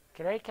tenéis,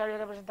 ¿creéis que habría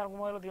que presentar algún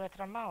modelo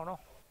trimestral más o no?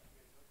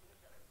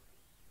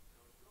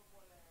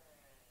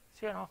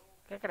 ¿Sí o no?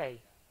 ¿Qué creéis?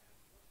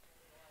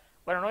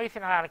 Bueno, no dice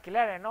nada de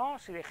alquileres, ¿no?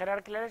 Si dijera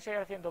alquileres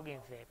sería el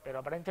 115, pero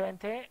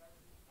aparentemente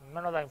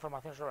no nos da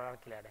información sobre los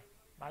alquileres,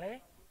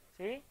 ¿vale?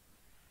 ¿Sí?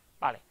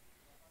 Vale.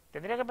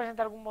 ¿Tendría que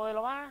presentar algún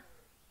modelo más?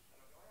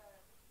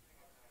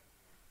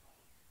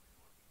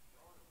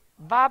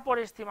 Va por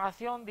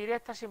estimación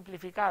directa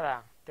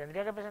simplificada.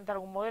 ¿Tendría que presentar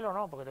algún modelo o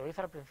no? Porque te lo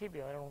dice al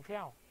principio del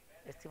enunciado.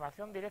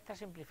 Estimación directa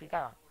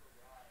simplificada.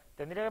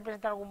 ¿Tendría que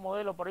presentar algún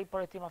modelo por ahí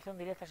por estimación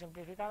directa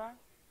simplificada?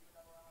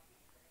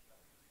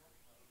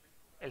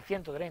 El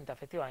 130,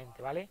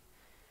 efectivamente, ¿vale?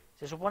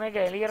 Se supone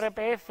que el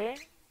IRPF,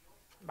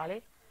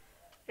 ¿vale?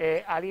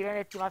 Al ir en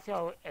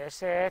estimación,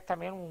 ese es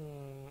también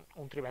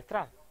un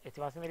trimestral.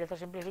 Estimación directa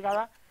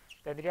simplificada,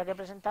 tendría que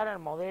presentar el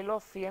modelo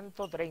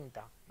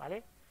 130,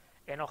 ¿vale?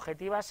 En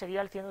objetiva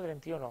sería el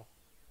 131.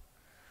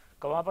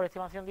 Como va por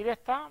estimación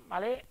directa,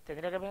 ¿vale?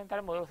 Tendría que presentar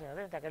el modelo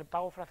 130, que es el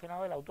pago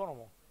fraccionado del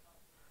autónomo.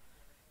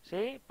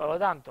 ¿Sí? Por lo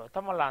tanto,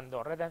 estamos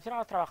hablando retención a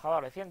los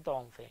trabajadores,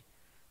 111.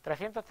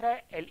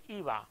 303, el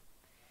IVA.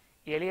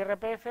 Y el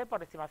IRPF,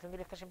 por estimación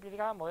directa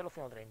simplificada, modelo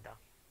 130.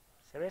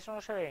 ¿Se ve eso o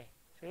no se ve?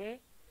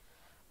 ¿Sí?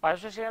 Para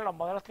eso serían los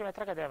modelos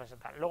trimestrales que te voy a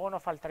presentar. Luego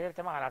nos faltaría el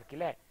tema del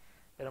alquiler,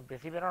 pero en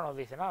principio no nos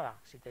dice nada.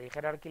 Si te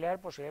dijera alquiler,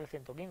 pues sería el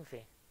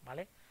 115,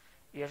 ¿vale?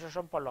 Y esos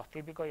son pues los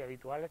típicos y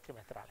habituales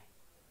trimestrales,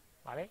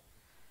 ¿vale?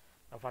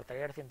 Nos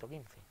faltaría el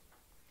 115.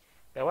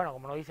 Pero bueno,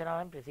 como no dice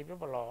nada, en principio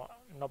pues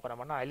no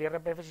ponemos nada. El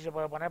IRPF sí se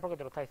puede poner porque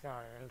te lo está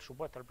diciendo en el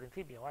supuesto al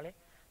principio, ¿vale?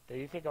 Te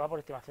dice que va por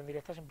estimación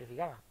directa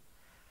simplificada.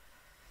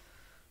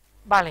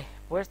 Vale,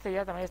 pues este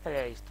ya también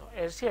estaría listo.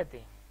 El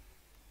 7,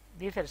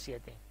 dice el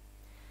 7.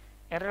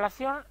 En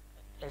relación,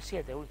 el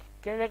 7,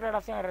 ¿qué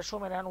declaraciones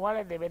resúmenes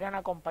anuales deberán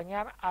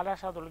acompañar a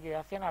las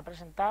autoliquidaciones a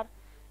presentar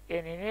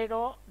en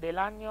enero del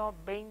año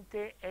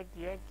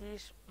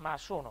 20XX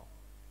más 1?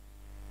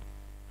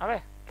 A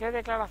ver, ¿qué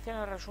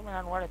declaraciones resúmenes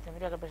anuales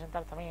tendría que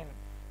presentar también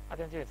a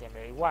 31 de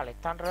diciembre? Igual,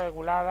 están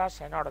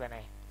reguladas en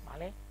órdenes,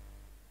 ¿vale?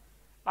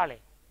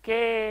 Vale,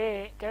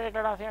 ¿qué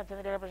declaraciones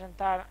tendría que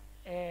presentar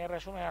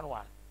resumen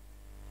anual?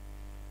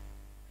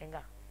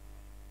 Venga,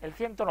 el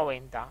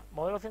 190,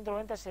 modelo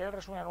 190 sería el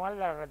resumen anual de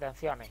las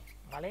retenciones,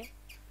 ¿vale?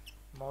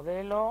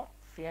 Modelo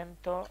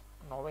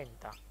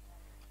 190,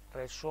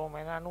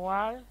 resumen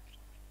anual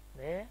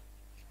de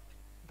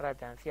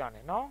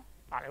retenciones, ¿no?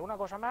 Vale, una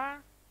cosa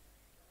más.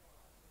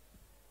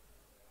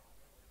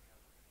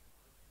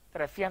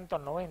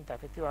 390,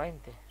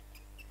 efectivamente.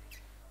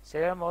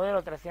 Sería el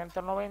modelo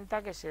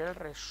 390, que sería el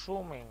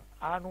resumen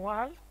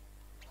anual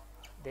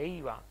de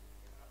IVA.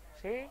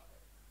 ¿Sí?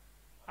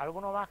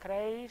 ¿Alguno más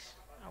creéis?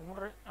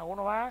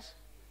 ¿Alguno más?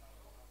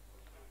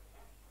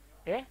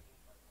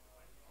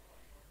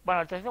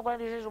 Bueno, el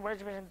 346 supone que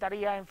se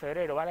presentaría en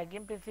febrero, ¿vale? Aquí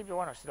en principio,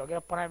 bueno, si lo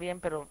quieres poner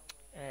bien, pero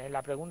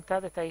la pregunta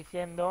te está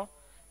diciendo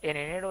en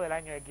enero del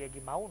año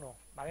XX más 1,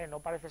 ¿vale? No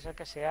parece ser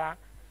que sea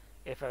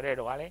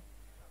febrero, ¿vale?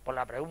 Por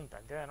la pregunta,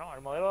 ¿entiendes? ¿No?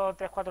 El modelo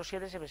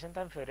 347 se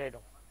presenta en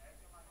febrero,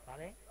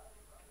 ¿vale?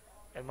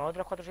 El modelo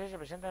 347 se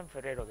presenta en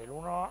febrero, del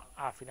 1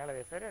 a finales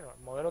de febrero.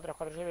 El modelo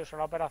 347 son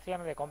las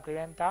operaciones de compra y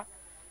venta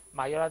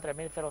mayor a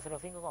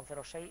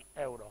 3.005,06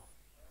 euros,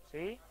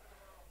 ¿sí?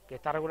 Que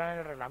está regulado en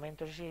el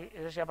reglamento,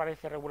 eso sí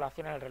aparece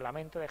regulación en el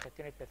reglamento de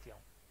gestión e inspección,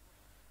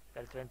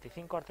 del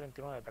 35 al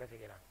 39 parece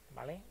que era,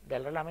 ¿vale?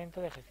 Del reglamento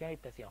de gestión e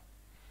inspección.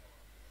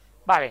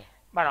 Vale,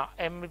 bueno,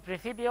 en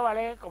principio,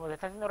 ¿vale? Como te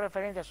está haciendo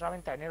referencia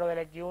solamente a enero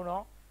del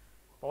X1,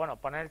 pues bueno,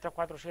 poner el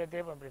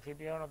 347, pues en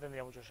principio no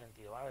tendría mucho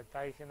sentido, ¿vale?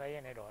 Está diciendo ahí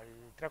enero,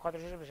 el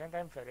 347 se presenta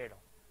en febrero,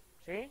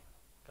 ¿sí?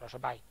 Que lo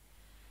sepáis.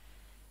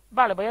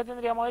 Vale, pues ya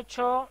tendríamos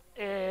hecho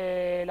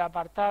el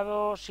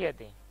apartado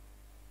 7.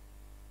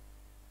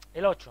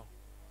 El 8.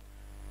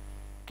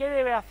 ¿Qué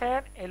debe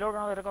hacer el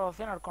órgano de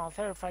recaudación al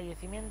conocer el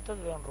fallecimiento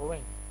de don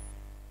Rubén?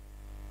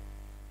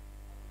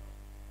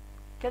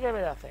 ¿Qué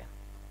debe de hacer?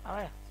 A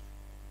ver.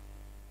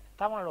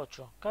 Estamos en el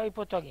 8. ¿Qué habéis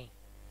puesto aquí?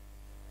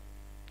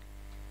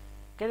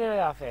 ¿Qué debe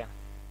de hacer?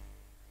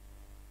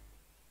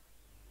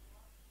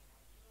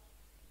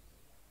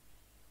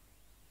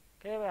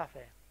 ¿Qué debe de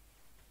hacer?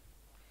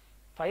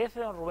 Fallece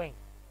don Rubén,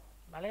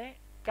 ¿vale?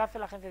 ¿Qué hace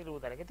la agencia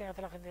tributaria? ¿Qué tiene que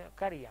hacer la agencia?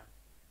 ¿Qué haría?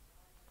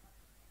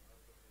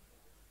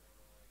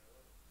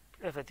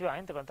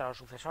 Efectivamente, contra los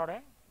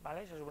sucesores,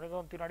 ¿vale? Se supone que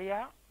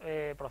continuaría,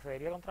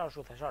 procedería contra los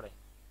sucesores.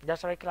 Ya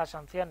sabéis que las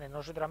sanciones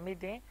no se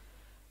transmiten,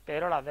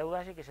 pero las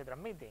deudas sí que se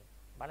transmiten,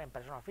 ¿vale? En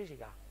personas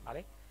físicas,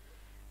 ¿vale?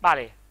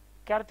 Vale,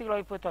 ¿qué artículo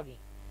habéis puesto aquí?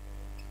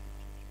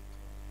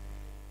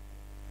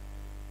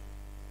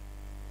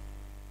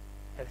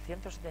 El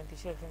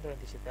 177 y el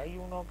 127. Hay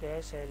uno que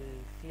es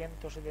el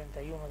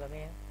 171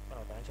 también,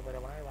 bueno, también se podría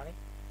poner, ¿vale?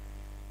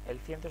 El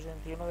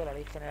 171 de la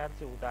Ley General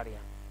Tributaria,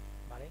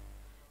 ¿vale?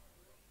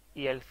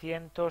 Y el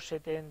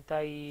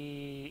 170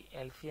 y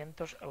el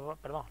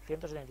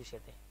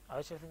 177. A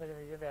ver si el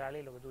 177 de la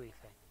ley lo que tú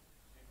dices.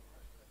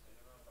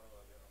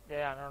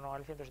 Ya, no,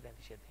 el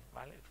 177,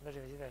 ¿vale? El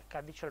 177 es que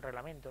has dicho el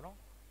reglamento, ¿no?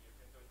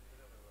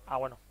 Ah,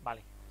 bueno,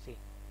 vale, sí.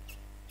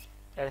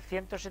 El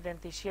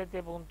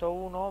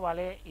 177.1,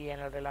 ¿vale? Y en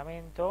el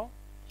reglamento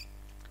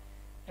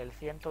el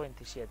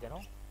 127, ¿no?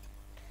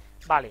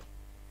 Vale.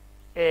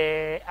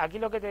 Aquí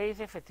lo que te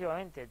dice,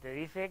 efectivamente, te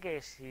dice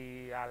que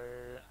si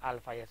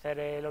al fallecer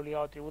el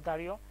obligado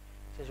tributario,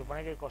 se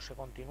supone que se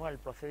continúa el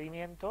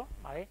procedimiento,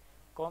 ¿vale?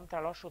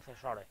 Contra los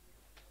sucesores,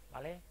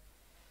 ¿vale?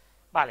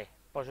 Vale,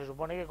 pues se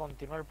supone que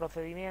continúa el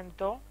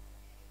procedimiento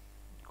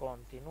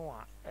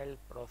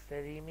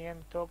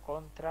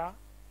contra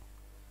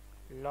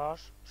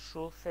los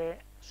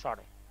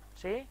sucesores,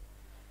 ¿sí?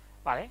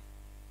 Vale,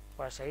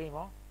 Pues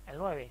seguimos. El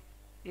 9.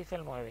 Dice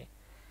el 9.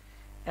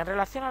 En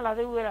relación a la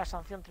deuda y la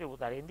sanción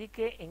tributaria,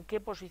 indique en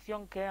qué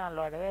posición quedan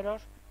los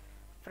herederos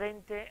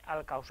frente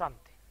al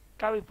causante.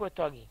 ¿Qué habéis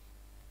puesto aquí?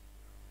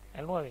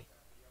 El 9.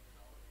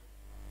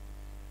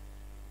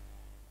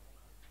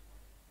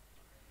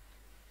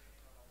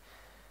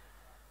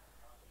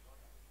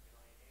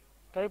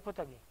 ¿Qué habéis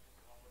puesto aquí?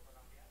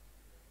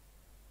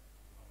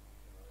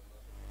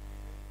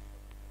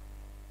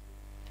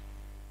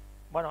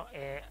 Bueno,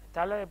 te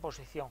habla de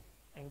posición.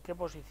 ¿En qué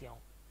posición?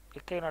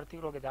 Es que hay un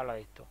artículo que te habla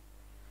de esto.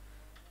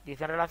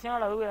 Dice, en relación a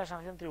la deuda y la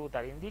sanción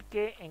tributaria,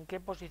 indique en qué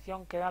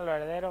posición quedan los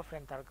herederos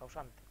frente al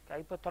causante. ¿Que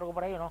habéis puesto algo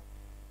por ahí o no?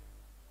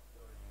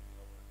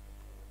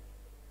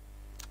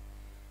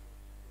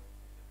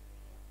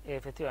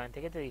 Efectivamente,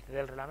 ¿qué te dice?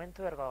 Del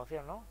reglamento de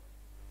recaudación, ¿no?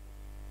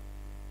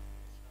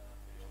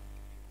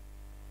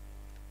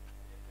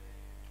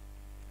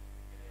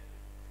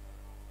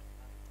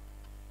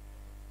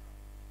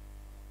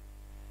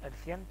 El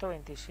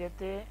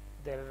 127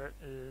 del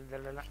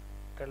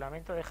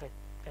reglamento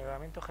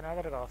general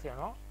de recaudación,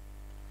 ¿no?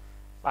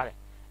 Vale,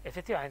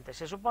 efectivamente,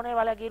 se supone,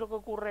 vale, aquí lo que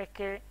ocurre es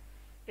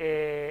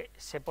que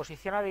se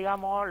posiciona,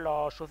 digamos,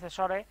 los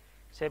sucesores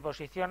se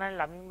posicionan en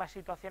la misma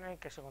situación en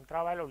que se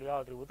encontraba el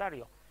obligado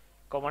tributario.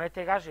 Como en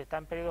este caso, si está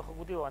en periodo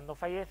ejecutivo cuando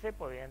fallece,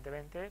 pues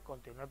evidentemente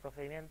continúa el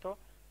procedimiento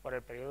por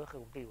el periodo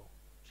ejecutivo,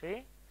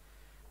 ¿sí?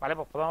 Vale,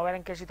 pues podemos ver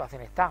en qué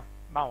situación está,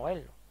 vamos a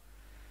verlo.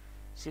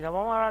 Si nos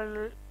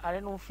vamos al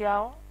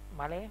enunciado,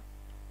 ¿vale?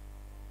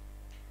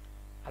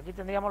 Aquí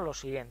tendríamos lo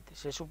siguiente.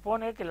 Se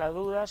supone que la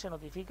deuda se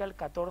notifica el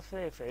 14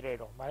 de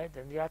febrero, ¿vale?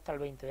 Tendría hasta el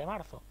 20 de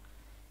marzo.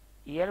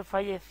 Y él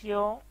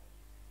falleció...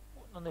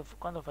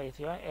 ¿Cuándo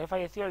falleció? Él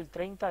falleció el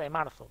 30 de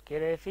marzo.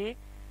 Quiere decir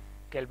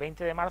que el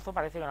 20 de marzo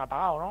parece que no ha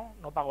pagado, ¿no?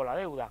 No pagó la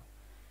deuda.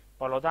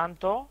 Por lo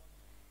tanto,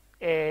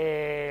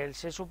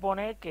 se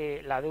supone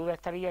que la deuda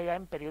estaría ya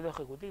en periodo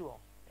ejecutivo.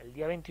 El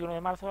día 21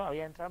 de marzo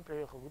había entrado en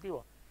periodo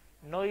ejecutivo.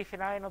 No dice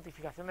nada de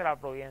notificación de la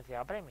providencia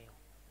de apremio,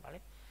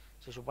 ¿vale?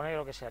 Se supone que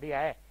lo que se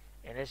haría es,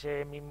 en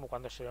ese mismo,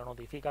 cuando se lo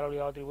notifica al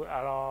obligado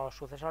a los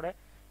sucesores,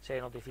 se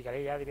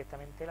notificaría ya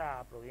directamente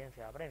la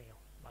providencia de apremio,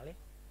 ¿vale?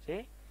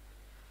 ¿Sí?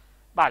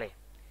 Vale.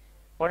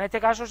 Pues en este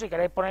caso, si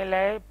queréis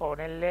ponerle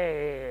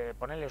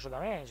eso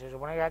también. Se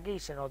supone que aquí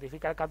se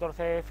notifica el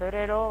 14 de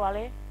febrero,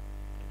 ¿vale?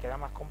 Que queda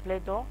más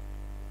completo.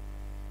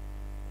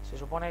 Se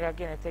supone que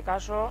aquí en este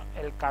caso,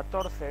 el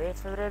 14 de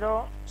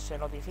febrero, se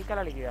notifica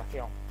la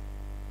liquidación.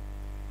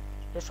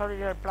 Eso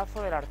abriría el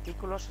plazo del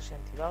artículo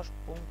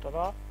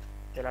 62.2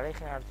 de la Ley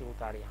General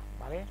Tributaria,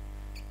 ¿vale?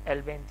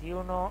 El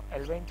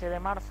 20 de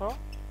marzo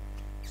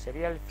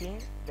sería el fin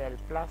del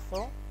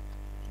plazo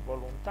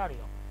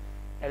voluntario.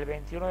 El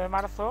 21 de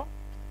marzo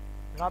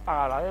no ha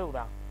pagado la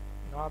deuda,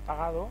 no ha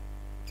pagado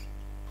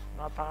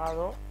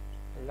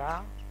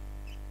la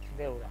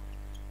deuda.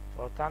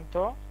 Por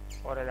tanto,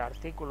 por el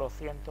artículo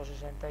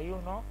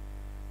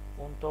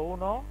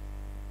 161.1,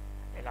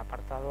 el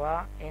apartado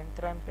A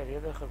entra en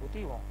periodo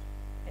ejecutivo.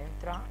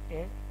 Entra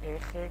en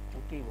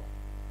ejecutivo,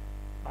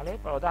 ¿vale?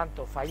 Por lo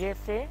tanto,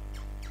 fallece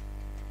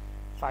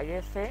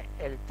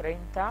el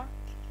 30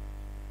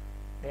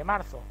 de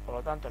marzo. Por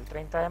lo tanto, el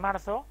 30 de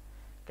marzo,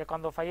 que es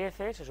cuando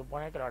fallece, se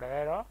supone que los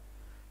herederos,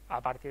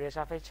 a partir de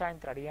esa fecha,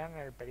 entrarían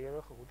en el periodo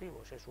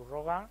ejecutivo. Se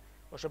subrogan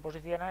o se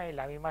posicionan en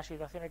la misma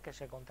situación en que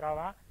se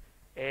encontraba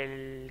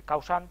el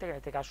causante, que en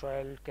este caso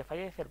es el que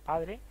fallece, el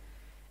padre,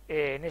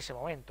 en ese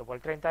momento. Por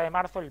el 30 de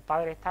marzo, el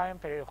padre está en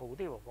periodo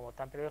ejecutivo. Como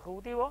está en periodo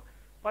ejecutivo,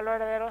 pues los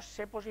herederos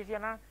se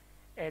posicionan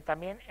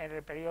también en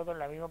el periodo, en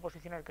la misma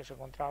posición en el que se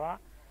encontraba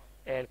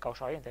el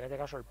causante, en este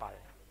caso el padre.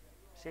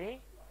 ¿Sí?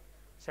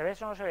 ¿Se ve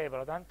eso o no se ve? Por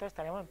lo tanto,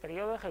 estaríamos en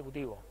periodo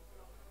ejecutivo.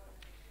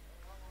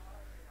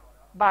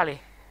 Vale,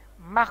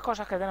 más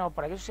cosas que tenemos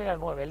por aquí. Eso sería el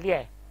 9, el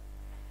 10.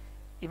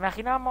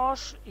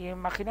 Imaginemos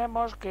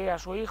que a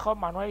su hijo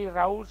Manuel y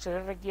Raúl se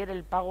les requiere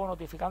el pago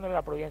notificándole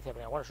la providencia de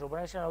apremio. Bueno, se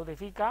supone que se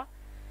notifica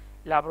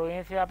la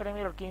providencia de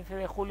apremio el 15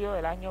 de julio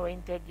del año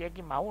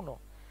 20XX más 1.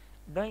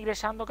 No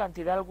ingresando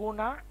cantidad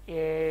alguna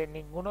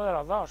ninguno de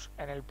los dos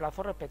en el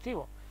plazo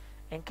respectivo.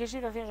 ¿En qué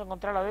situación se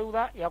encontrará la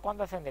deuda y a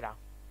cuándo ascenderá?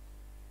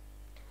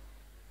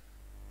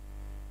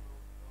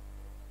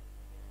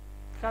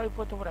 ¿Qué habéis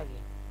puesto por aquí?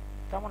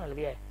 Estamos en el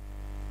 10.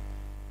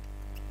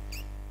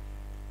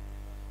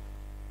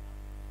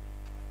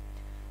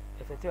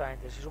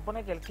 Efectivamente, se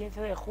supone que el 15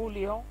 de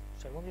julio,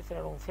 según dice el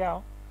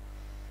enunciado,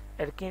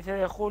 el 15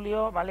 de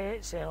julio,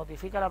 ¿vale?, se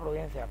notifica la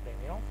providencia de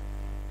apremio.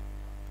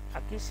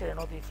 Aquí se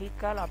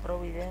notifica la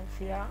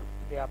providencia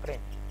de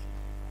apremio.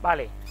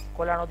 Vale,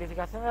 con la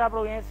notificación de la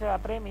providencia de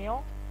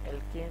apremio,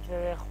 el 15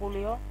 de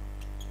julio,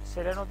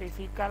 se le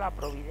notifica la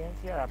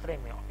providencia de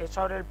apremio.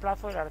 Eso abre el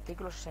plazo del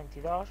artículo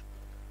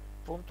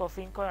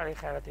 62.5 de la Ley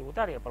General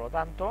Tributaria. Por lo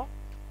tanto,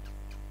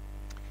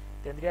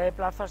 tendría de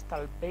plazo hasta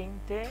el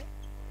 20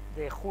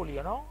 de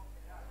julio, ¿no?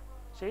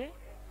 ¿Sí?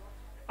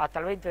 Hasta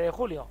el 20 de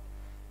julio.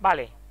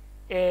 Vale.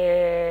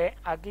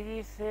 Aquí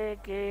dice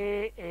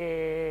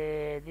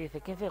que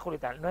dice 15 de julio y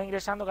tal, no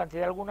ingresando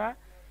cantidad alguna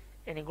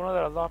en ninguno de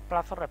los dos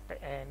plazos,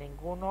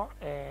 ninguno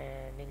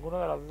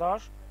de los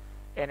dos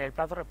en el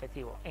plazo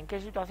respectivo. ¿En qué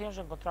situación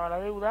se encontraba la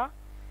deuda?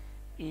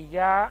 Y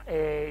ya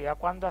a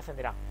cuándo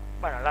ascenderá.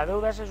 Bueno, la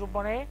deuda se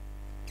supone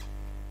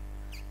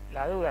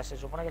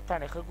que está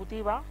en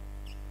ejecutiva,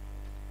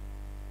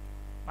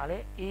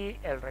 ¿vale? Y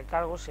el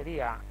recargo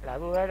sería, la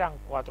deuda eran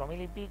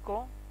 4.000 y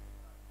pico,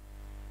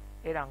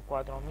 eran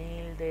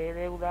 4.000 de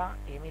deuda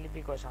y 1.000 y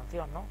pico de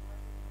sanción, ¿no?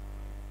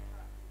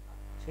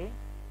 ¿Sí?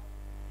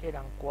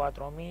 Eran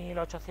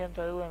 4.800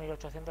 de deuda y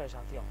 1.800 de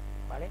sanción,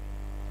 ¿vale?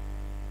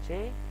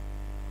 ¿Sí?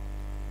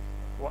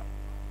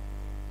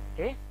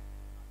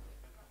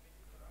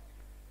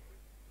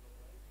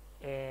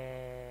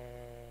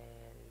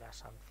 ¿Eh? La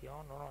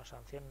sanción, no, la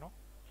sanción no.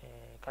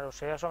 Claro,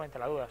 sería solamente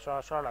la deuda,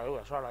 solo la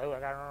deuda,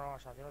 claro, no, la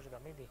sanción no se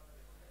transmite.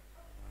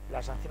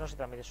 La sanción no se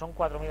transmite, son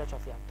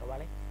 4.800,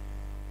 ¿vale?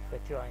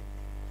 Efectivamente.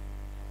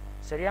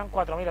 Serían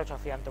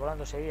 4.800, por lo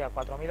tanto sería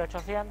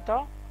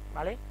 4.800,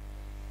 ¿vale?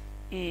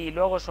 Y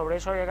luego sobre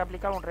eso habría que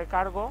aplicar un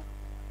recargo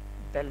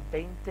del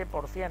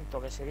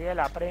 20%, que sería el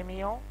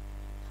apremio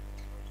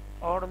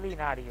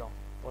ordinario.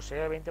 Pues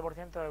sería el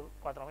 20% de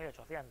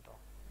 4.800,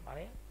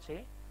 ¿vale?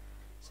 ¿Sí?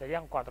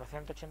 Serían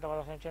 480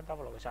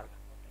 por lo que salga.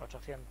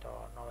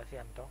 800,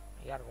 900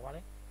 y algo,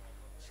 ¿vale?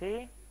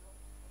 ¿Sí?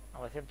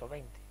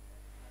 920.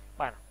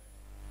 Bueno.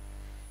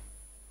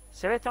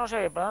 ¿Se ve esto o no se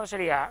ve? Por lo tanto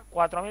sería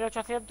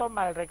 4.800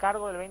 más el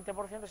recargo del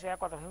 20%, sería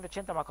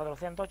 480 más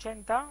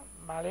 480,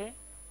 ¿vale?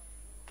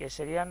 Que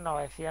serían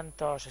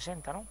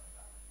 960, ¿no?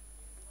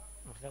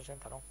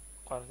 960, ¿no?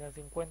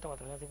 450,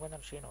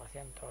 sí,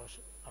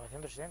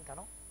 960,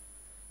 ¿no?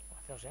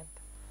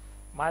 960.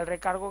 Más el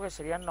recargo, que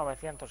serían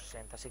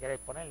 960, si queréis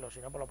ponerlo, si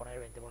no, pues lo ponéis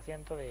el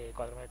 20% de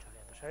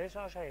 4.800. ¿Se ve eso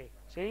o no se ve?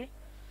 ¿Sí?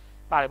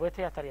 Vale, pues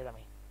este ya estaría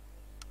también.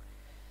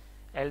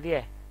 El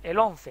 10. El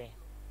 11.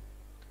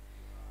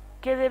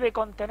 ¿Qué debe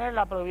contener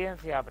la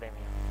providencia de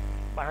apremio?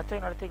 Bueno, esto hay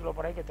un artículo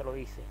por ahí que te lo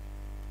dice.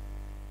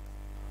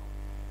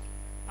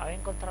 ¿Habéis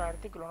encontrado el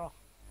artículo o no?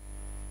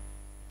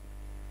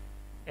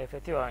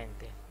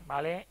 Efectivamente,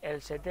 ¿vale?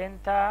 El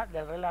 70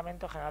 del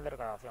Reglamento General de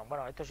Recaudación.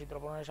 Bueno, esto si te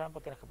lo pones en el examen,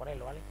 pues tienes que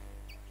ponerlo, ¿vale?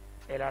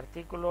 El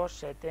artículo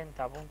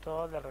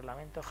 70.2 del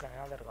Reglamento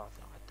General de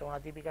Recaudación. Esto es una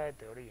típica de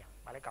teoría,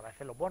 ¿vale? Que a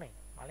veces lo ponen,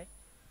 ¿vale?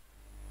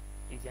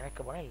 Y tienes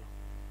que ponerlo.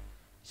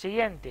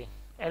 Siguiente,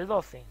 el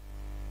 12.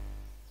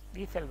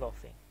 Dice el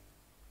 12.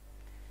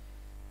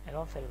 El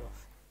 11 y el 12.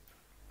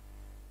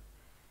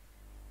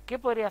 ¿Qué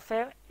podría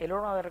hacer el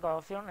órgano de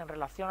recaudación en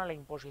relación a la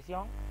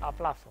imposición a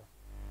plazo?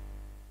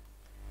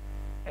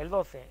 El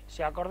 12.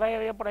 Si acordáis,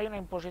 había por ahí una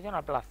imposición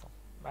a plazo,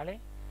 ¿vale?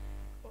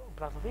 Un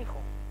plazo fijo.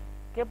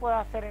 ¿Qué puede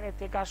hacer en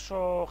este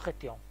caso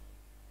gestión?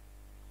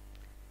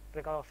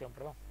 Recaudación,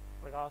 perdón.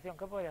 Recaudación,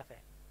 ¿qué podría hacer?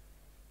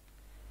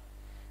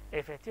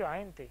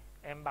 Efectivamente,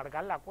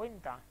 embargar la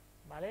cuenta,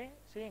 ¿vale?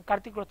 ¿Sí? ¿En qué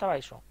artículo estaba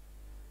eso?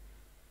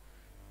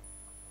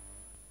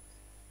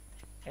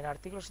 En el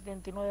artículo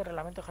 79 del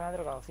Reglamento General de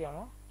Recaudación,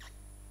 ¿no?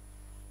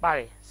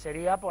 Vale,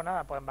 sería, pues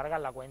nada, pues embargar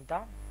la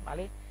cuenta,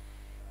 ¿vale?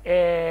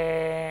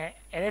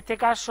 En este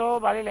caso,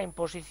 ¿vale? La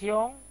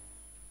imposición,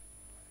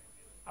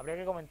 habría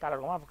que comentar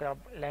algo más, porque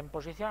la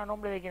imposición a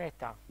nombre de quién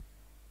está.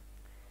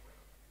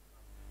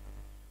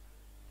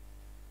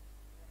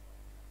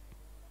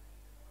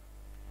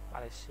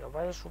 Vale, si os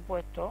va el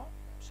supuesto,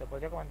 se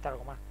podría comentar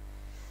algo más.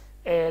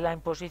 La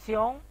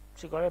imposición,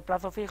 si con el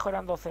plazo fijo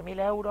eran 12.000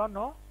 euros,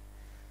 ¿no?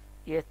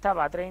 Y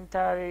estaba a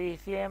 30 de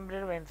diciembre,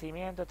 el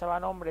vencimiento estaba a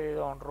nombre de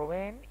don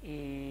Rubén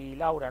y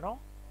Laura, ¿no?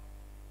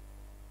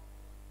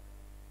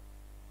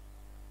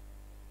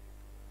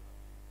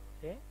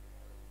 ¿Sí?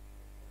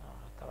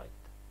 No, no estaba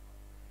esto.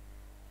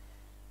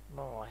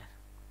 Vamos a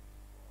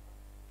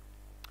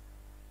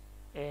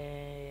ver.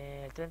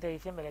 El 30 de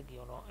diciembre el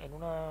X1. En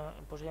una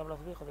imposición a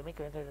plazo fijo de 1.000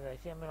 que vence el 30 de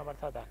diciembre, un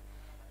apartado tal.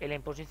 En la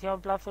imposición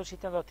a plazo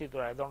existen dos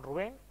titulares, don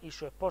Rubén y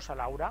su esposa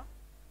Laura,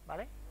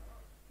 ¿vale?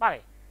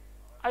 Vale.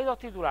 Hay dos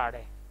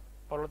titulares,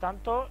 por lo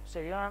tanto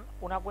serían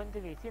una cuenta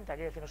distinta,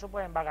 quiere decir, no se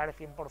puede embargar el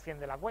 100%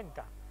 de la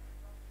cuenta.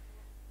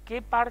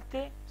 ¿Qué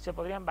parte se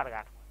podría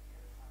embargar?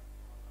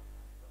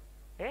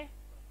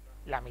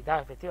 La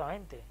mitad,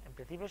 efectivamente. En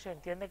principio se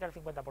entiende que el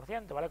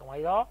 50%, ¿vale? Como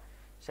hay dos,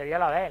 sería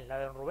la de él, la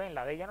de don Rubén,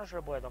 la de ella no se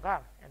le puede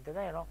tocar,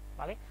 ¿entendéis o no?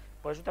 ¿Vale?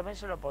 Por eso también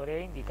se lo podría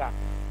indicar,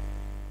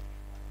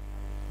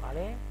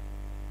 ¿vale?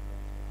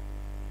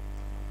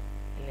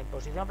 En la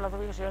imposición a plazo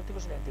fijo sería el artículo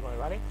 79,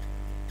 ¿vale?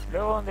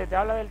 Luego, donde te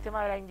habla del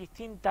tema de la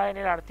indistinta, en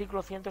el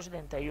artículo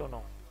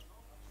 171.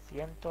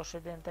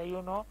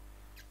 171,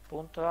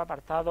 punto de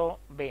apartado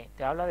B.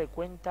 Te habla de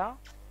cuenta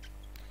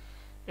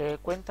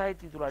de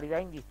titularidad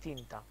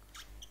indistinta.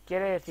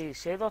 Quiere decir,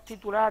 si hay dos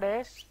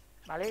titulares,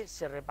 ¿vale?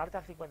 Se reparte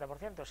al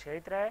 50%. Si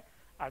hay tres,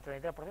 al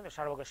 33%,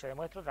 salvo que se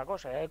demuestre otra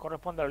cosa. Ya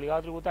corresponde al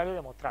obligado tributario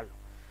demostrarlo.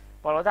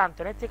 Por lo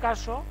tanto, en este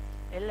caso,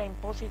 en la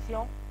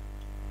imposición,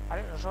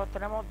 ¿vale? Nosotros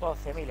tenemos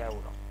 12.000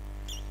 euros.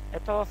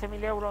 Estos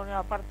 12.000 euros,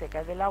 una parte que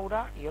es de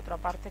Laura y otra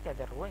parte que es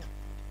de Rubén.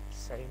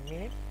 6.000,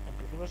 en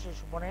principio se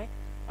supone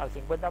al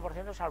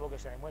 50%, salvo que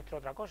se demuestre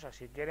otra cosa.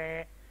 Si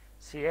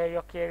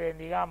ellos quieren,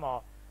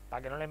 digamos,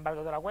 para que no le embargue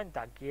toda la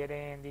cuenta,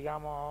 quieren,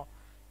 digamos,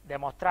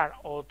 demostrar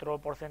otro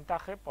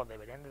porcentaje, pues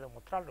deberían de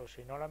demostrarlo,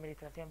 si no la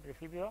administración en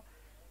principio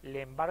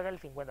le embarga el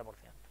 50%,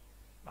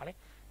 ¿vale?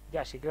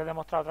 Ya, si quieres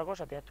demostrar otra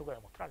cosa, tienes tú que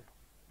demostrarlo,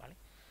 ¿vale?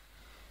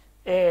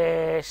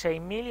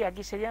 6.000 y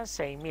aquí serían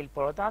 6.000,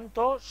 por lo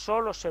tanto,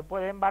 solo se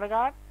puede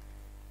embargar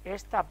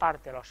esta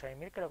parte, los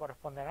 6.000 que le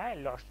corresponden a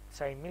él. Los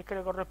 6.000 que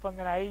le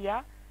corresponden a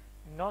ella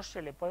no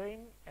se le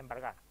pueden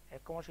embargar.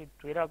 Es como si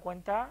tuviera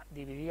cuenta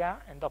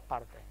dividida en dos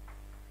partes.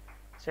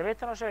 ¿Se ve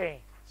esto o no se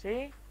ve?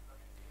 ¿Sí?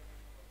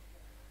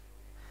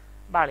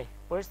 Vale,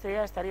 pues este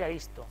ya estaría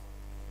listo.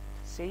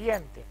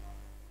 Siguiente.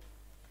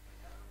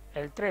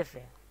 El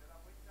 13.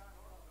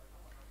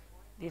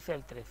 Dice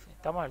el 13.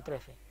 Estamos en el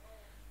 13.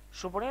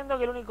 Suponiendo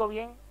que el único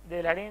bien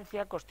de la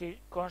herencia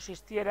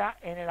consistiera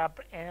en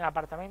el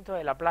apartamento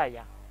de la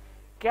playa,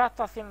 ¿qué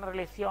actuación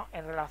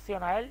en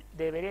relación a él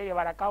debería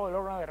llevar a cabo el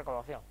órgano de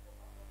recaudación?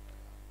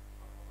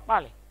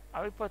 Vale,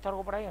 ¿habéis puesto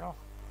algo por ahí o no?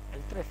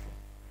 El 13.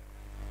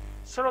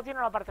 Solo tiene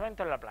un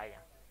apartamento en la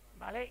playa,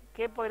 ¿vale?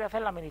 ¿Qué podría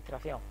hacer la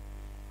administración?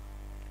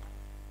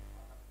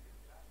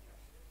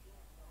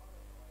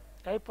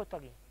 ¿Qué habéis puesto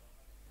aquí?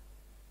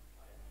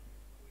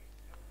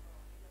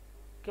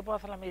 ¿Qué puede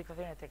hacer la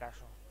administración en este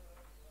caso?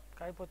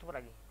 ¿Qué habéis puesto por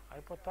aquí?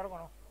 ¿Habéis puesto algo o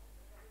no?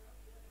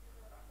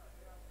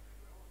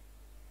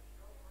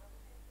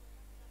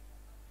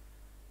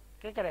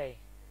 ¿Qué creéis?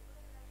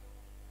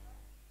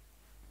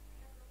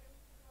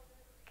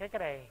 ¿Qué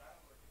creéis?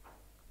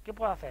 ¿Qué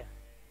puedo hacer?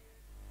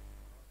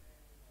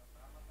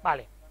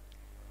 Vale.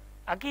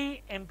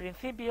 Aquí, en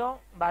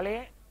principio,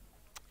 ¿vale?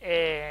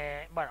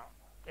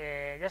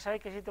 Ya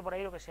sabéis que existe por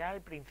ahí lo que se llama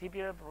el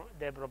principio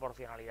de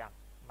proporcionalidad,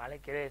 ¿vale?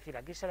 Quiere decir,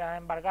 aquí se le va a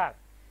embargar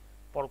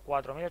por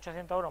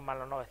 4.800 euros más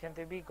los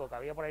 900 y pico que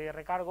había por ahí de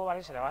recargo,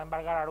 ¿vale? Se le va a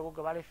embargar algo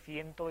que vale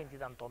 120 y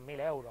tantos mil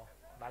euros,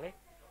 ¿vale?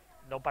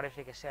 No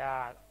parece que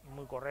sea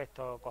muy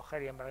correcto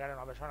coger y embargar a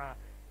una persona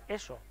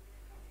eso,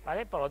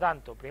 ¿vale? Por lo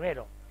tanto,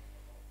 primero,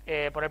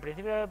 por el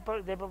principio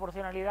de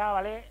proporcionalidad,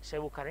 ¿vale? Se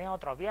buscarían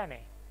otros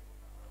bienes,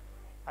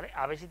 ¿vale?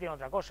 A ver si tiene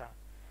otra cosa.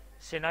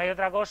 Si no hay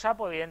otra cosa,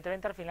 pues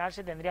evidentemente al final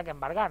se tendría que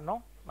embargar,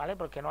 ¿no? ¿Vale?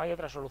 Porque no hay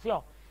otra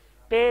solución.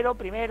 Pero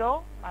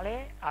primero,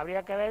 ¿vale?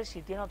 Habría que ver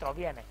si tiene otros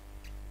bienes.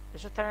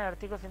 Eso está en el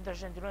artículo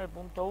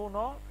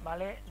 169.1,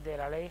 ¿vale? De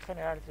la Ley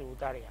General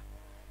Tributaria.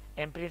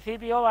 En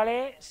principio,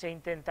 ¿vale? Se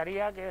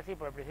intentaría, quiero decir,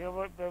 por el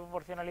principio de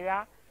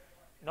proporcionalidad,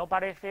 no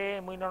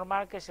parece muy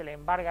normal que se le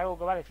embargue algo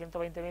que vale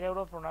 120.000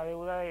 euros por una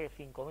deuda de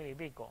 5.000 y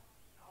pico,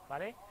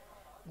 ¿vale?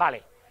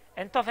 Vale.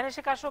 Entonces, en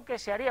ese caso, ¿qué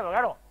se haría? Pues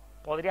claro,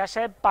 podría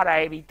ser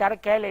para evitar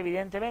que él,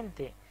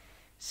 evidentemente,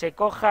 se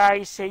coja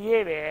y se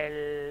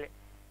lleve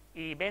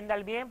y venda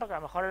el bien, porque a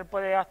lo mejor él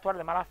puede actuar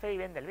de mala fe y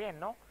vende el bien,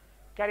 ¿no?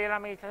 ¿Qué haría la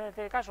administración en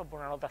este caso? Por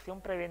una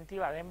anotación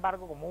preventiva de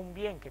embargo, como un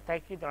bien que está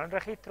escrito en el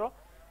registro,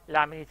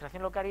 la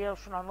administración lo que haría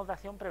es una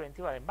anotación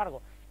preventiva de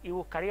embargo y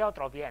buscaría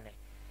otros bienes.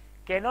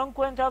 ¿Que no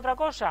encuentra otra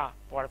cosa?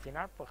 Pues al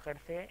final pues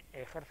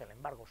ejerce el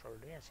embargo sobre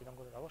el bien. Si no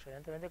encuentra otra cosa,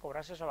 evidentemente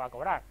cobrarse eso va a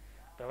cobrar,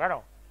 pero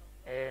claro,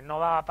 no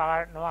va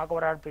a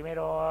cobrar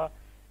primero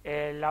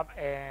el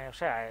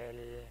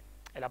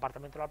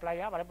apartamento de la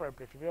playa, ¿vale? Por el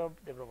principio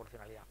de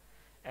proporcionalidad.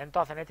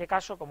 Entonces, en este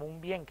caso, como un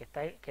bien que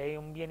es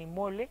un bien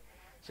inmueble,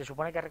 se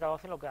supone que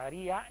recaudación lo que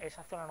haría es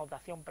hacer una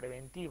anotación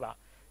preventiva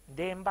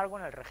de embargo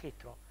en el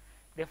registro,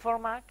 de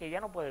forma que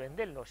ya no puede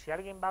venderlo. Si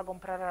alguien va a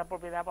comprar la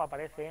propiedad, pues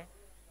aparece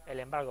el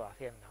embargo de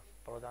Hacienda.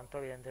 Por lo tanto,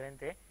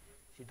 evidentemente,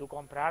 si tú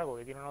compras algo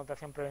que tiene una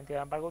anotación preventiva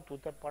de embargo, tú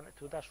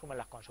te asumes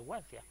las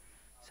consecuencias,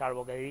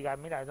 salvo que digas,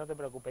 mira, no te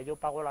preocupes, yo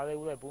pago la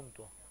deuda de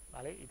punto,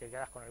 ¿vale? Y te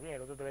quedas con el bien,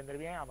 el otro te vende el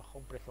bien a lo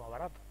mejor un precio más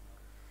barato,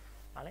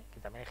 ¿vale?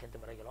 Que también hay gente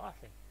por ahí que lo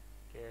hace.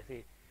 Quiere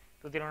decir,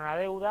 tú tienes una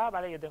deuda,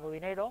 ¿vale? Yo tengo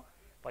dinero,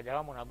 pues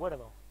llegamos a un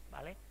acuerdo,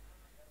 ¿vale?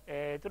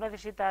 Tú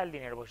necesitas el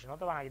dinero, porque si no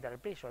te van a quitar el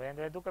piso.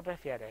 Evidentemente, ¿tú qué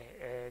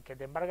prefieres? ¿Que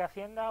te embargue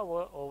Hacienda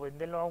o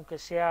venderlo aunque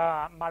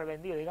sea mal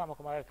vendido, digamos,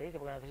 como a veces que dice,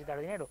 porque necesitas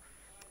el dinero?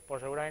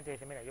 Pues seguramente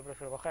dice, mira, yo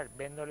prefiero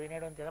vendo el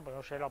dinero, ¿entiendes? Pues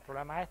no sé los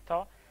problemas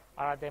estos,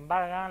 ahora te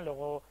embargan,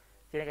 luego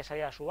tiene que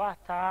salir a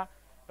subasta,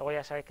 luego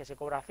ya sabes que se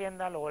cobra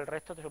Hacienda, luego el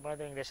resto te supone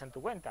que te ingresa en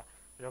tu cuenta.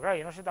 Pero claro,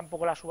 yo no sé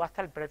tampoco la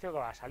subasta el precio que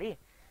va a salir.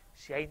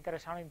 Si hay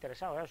interesado o no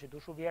interesado, claro, si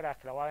tú supieras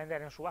que lo va a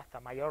vender en subasta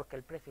mayor que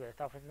el precio que te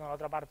está ofreciendo en la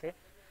otra parte,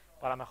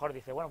 pues a lo mejor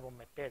dice, bueno, pues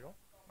me espero,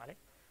 ¿vale?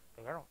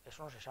 Pero claro,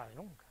 eso no se sabe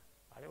nunca,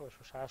 ¿vale? Pues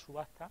eso se da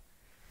subasta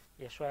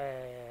y eso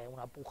es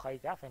una puja ahí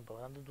que hacen, por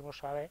lo tanto tú no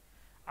sabes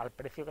al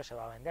precio que se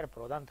va a vender.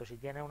 Por lo tanto, si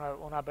tienes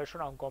una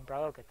persona, un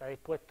comprador que está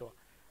dispuesto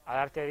a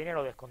darte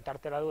dinero,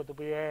 descontarte la deuda, tú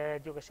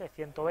pides, yo qué sé,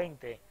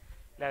 120,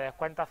 le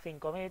descuentas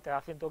 5.000, te da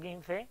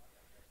 115,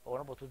 pues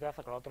bueno, pues tú te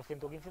haces con los otros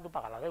 115 y tú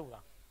pagas la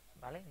deuda,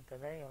 ¿vale?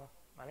 ¿Entendéis o no?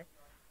 ¿Vale?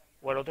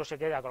 O el otro se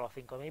queda con los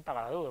 5.000 y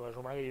paga la deuda. Porque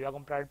supone que yo voy a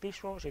comprar el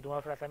piso, si tú me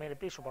ofreces a mí el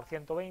piso por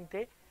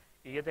 120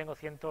 y yo tengo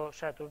 100, o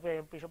sea, tú ves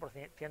el piso por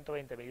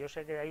 120.000, yo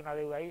sé que hay una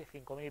deuda ahí de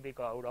 5.000 y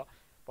pico de euros,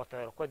 pues te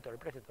descuento el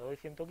precio, te doy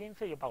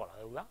 115 y yo pago la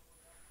deuda.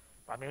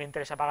 A mí me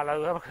interesa pagar la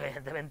deuda porque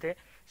evidentemente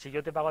si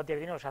yo te pago a ti el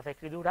dinero, se hace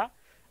escritura,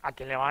 a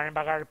quien le van a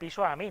embargar el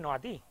piso a mí, no a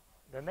ti,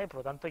 ¿entendéis? Por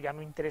lo tanto ya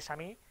me interesa a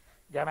mí,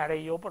 ya me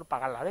haré yo por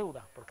pagar la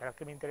deuda, porque ahora es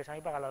que me interesa a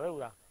mí pagar la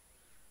deuda,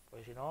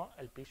 porque si no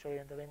el piso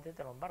evidentemente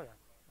te lo embargan,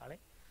 ¿vale?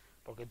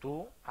 Porque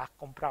tú has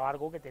comprado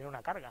algo que tiene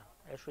una carga,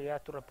 eso ya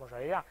es tu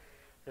responsabilidad.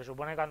 Se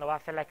supone que cuando vas a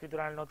hacer la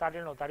escritura en el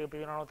notario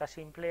pide una nota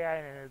simple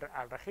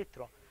al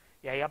registro,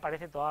 y ahí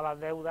aparecen todas las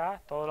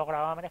deudas, todos los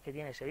gravámenes que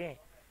tiene ese bien.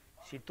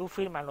 Si tú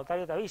firmas, el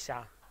notario te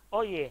avisa,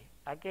 oye,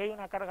 aquí hay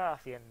una carga de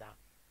Hacienda,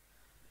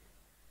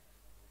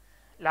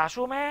 ¿la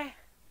asumes?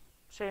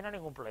 Sí, no hay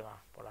ningún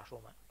problema, pues la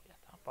asumes. Ya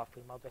está, pues has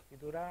firmado tu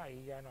escritura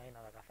y ya no hay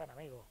nada que hacer,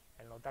 amigo.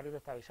 El notario te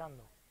está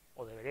avisando,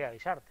 o debería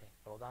avisarte.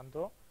 Por lo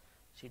tanto,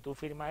 si tú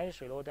firmas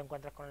eso y luego te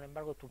encuentras con el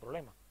embargo, es tu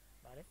problema,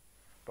 ¿vale?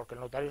 Porque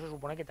el notario se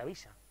supone que te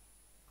avisa,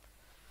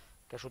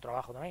 que es su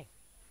trabajo también.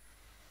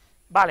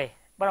 Vale,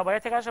 bueno, pues en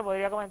este caso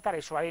podría comentar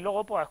eso. Ahí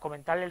luego, pues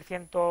comentarle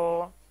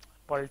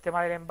por el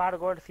tema del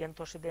embargo, el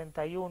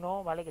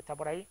 171, ¿vale? Que está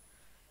por ahí,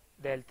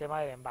 del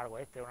tema del embargo.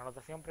 Una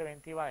anotación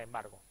preventiva de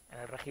embargo en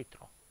el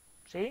registro,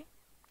 ¿sí?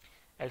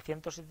 El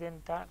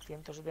 170,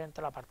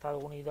 el apartado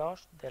 1 y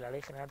 2 de la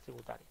Ley General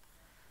Tributaria,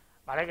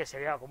 ¿vale? Que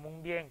sería como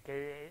un bien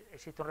que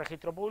existe un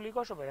registro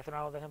público, se puede hacer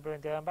una anotación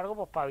preventiva de embargo,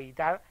 pues para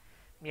evitar,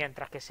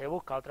 mientras que se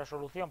busca otra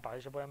solución para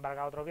ver si se puede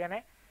embargar otros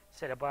bienes,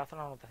 se le puede hacer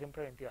una anotación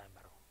preventiva de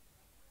embargo.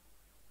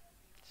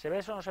 ¿Se ve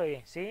eso o no se ve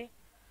bien? ¿Sí?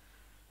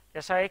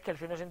 Ya sabéis que el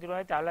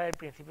 169 te habla del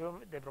principio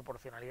de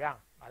proporcionalidad,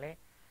 ¿vale?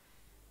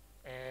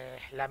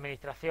 La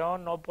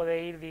administración no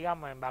puede ir,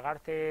 digamos, a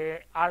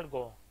embargarte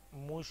algo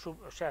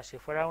o sea, si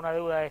fuera una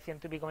deuda de 100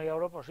 y pico mil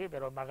euros, pues sí,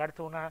 pero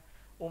embargarte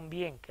un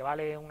bien que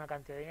vale una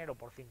cantidad de dinero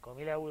por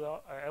 5.000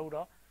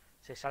 euros,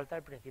 se salta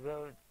el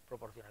principio de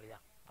proporcionalidad,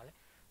 ¿vale?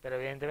 Pero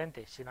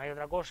evidentemente, si no hay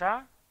otra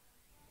cosa,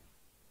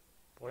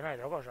 pues no hay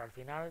otra cosa. Al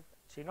final,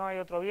 si no hay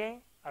otro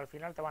bien, al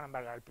final te van a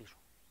embargar el piso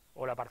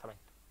o el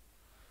apartamento.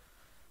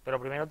 Pero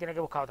primero tiene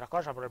que buscar otras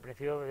cosas por el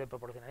principio de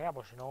proporcionalidad,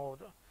 pues si no,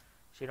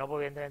 pues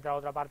evidentemente a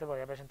otra parte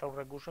podría presentar un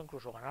recurso e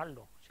incluso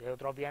ganarlo. Si hay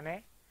otros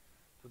bienes,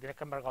 tú tienes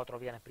que embargar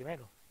otros bienes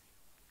primero.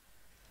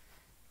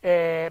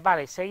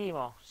 Vale,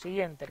 seguimos.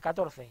 Siguiente, el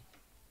 14.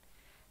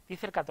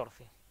 Dice el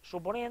 14.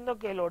 Suponiendo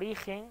que el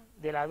origen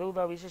de la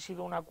deuda hubiese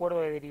sido un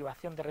acuerdo de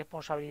derivación de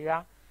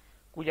responsabilidad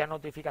cuya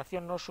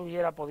notificación no se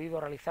hubiera podido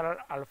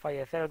realizar al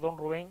fallecer don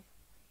Rubén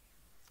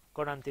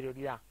con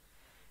anterioridad.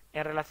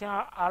 En relación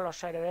a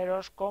los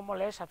herederos, ¿cómo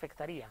les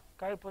afectaría?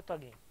 ¿Qué habéis puesto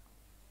aquí?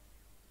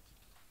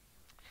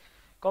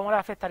 ¿Cómo les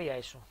afectaría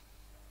eso?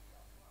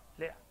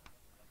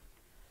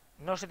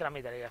 No se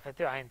transmitiría,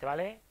 efectivamente,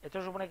 ¿vale?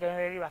 Esto supone que hay una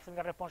derivación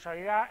de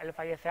responsabilidad, él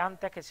fallece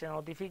antes que se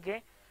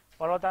notifique,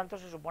 por lo tanto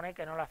se supone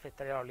que no le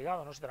afectaría al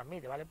obligado, no se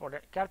transmite, ¿vale?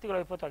 ¿Qué artículo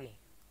habéis puesto aquí?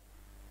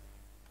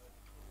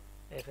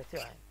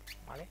 Efectivamente,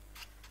 ¿vale?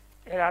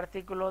 El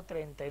artículo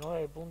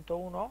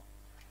 39.1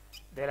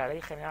 de la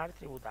Ley General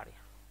Tributaria,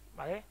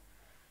 ¿vale?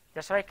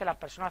 Ya sabéis que las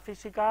personas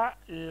físicas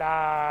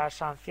las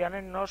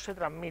sanciones no se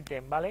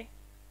transmiten, ¿vale?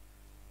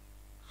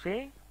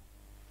 ¿Sí?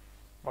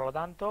 Por lo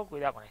tanto,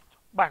 cuidado con esto.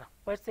 Bueno,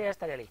 pues este ya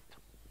estaría listo.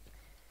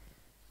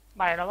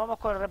 Vale, nos vamos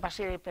con el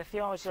repasillo de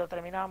inspección, a ver si lo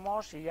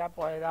terminamos y ya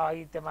pues he dado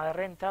ahí tema de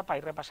renta para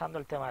ir repasando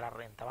el tema de la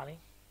renta, ¿vale?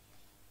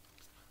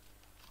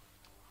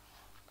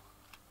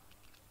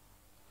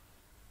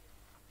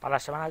 Para la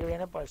semana que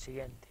viene, pues el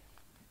siguiente.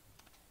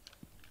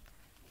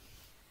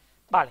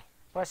 Vale,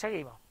 pues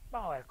seguimos.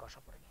 Vamos a ver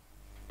cosas por aquí.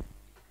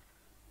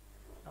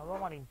 Nos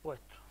vamos al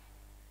impuesto.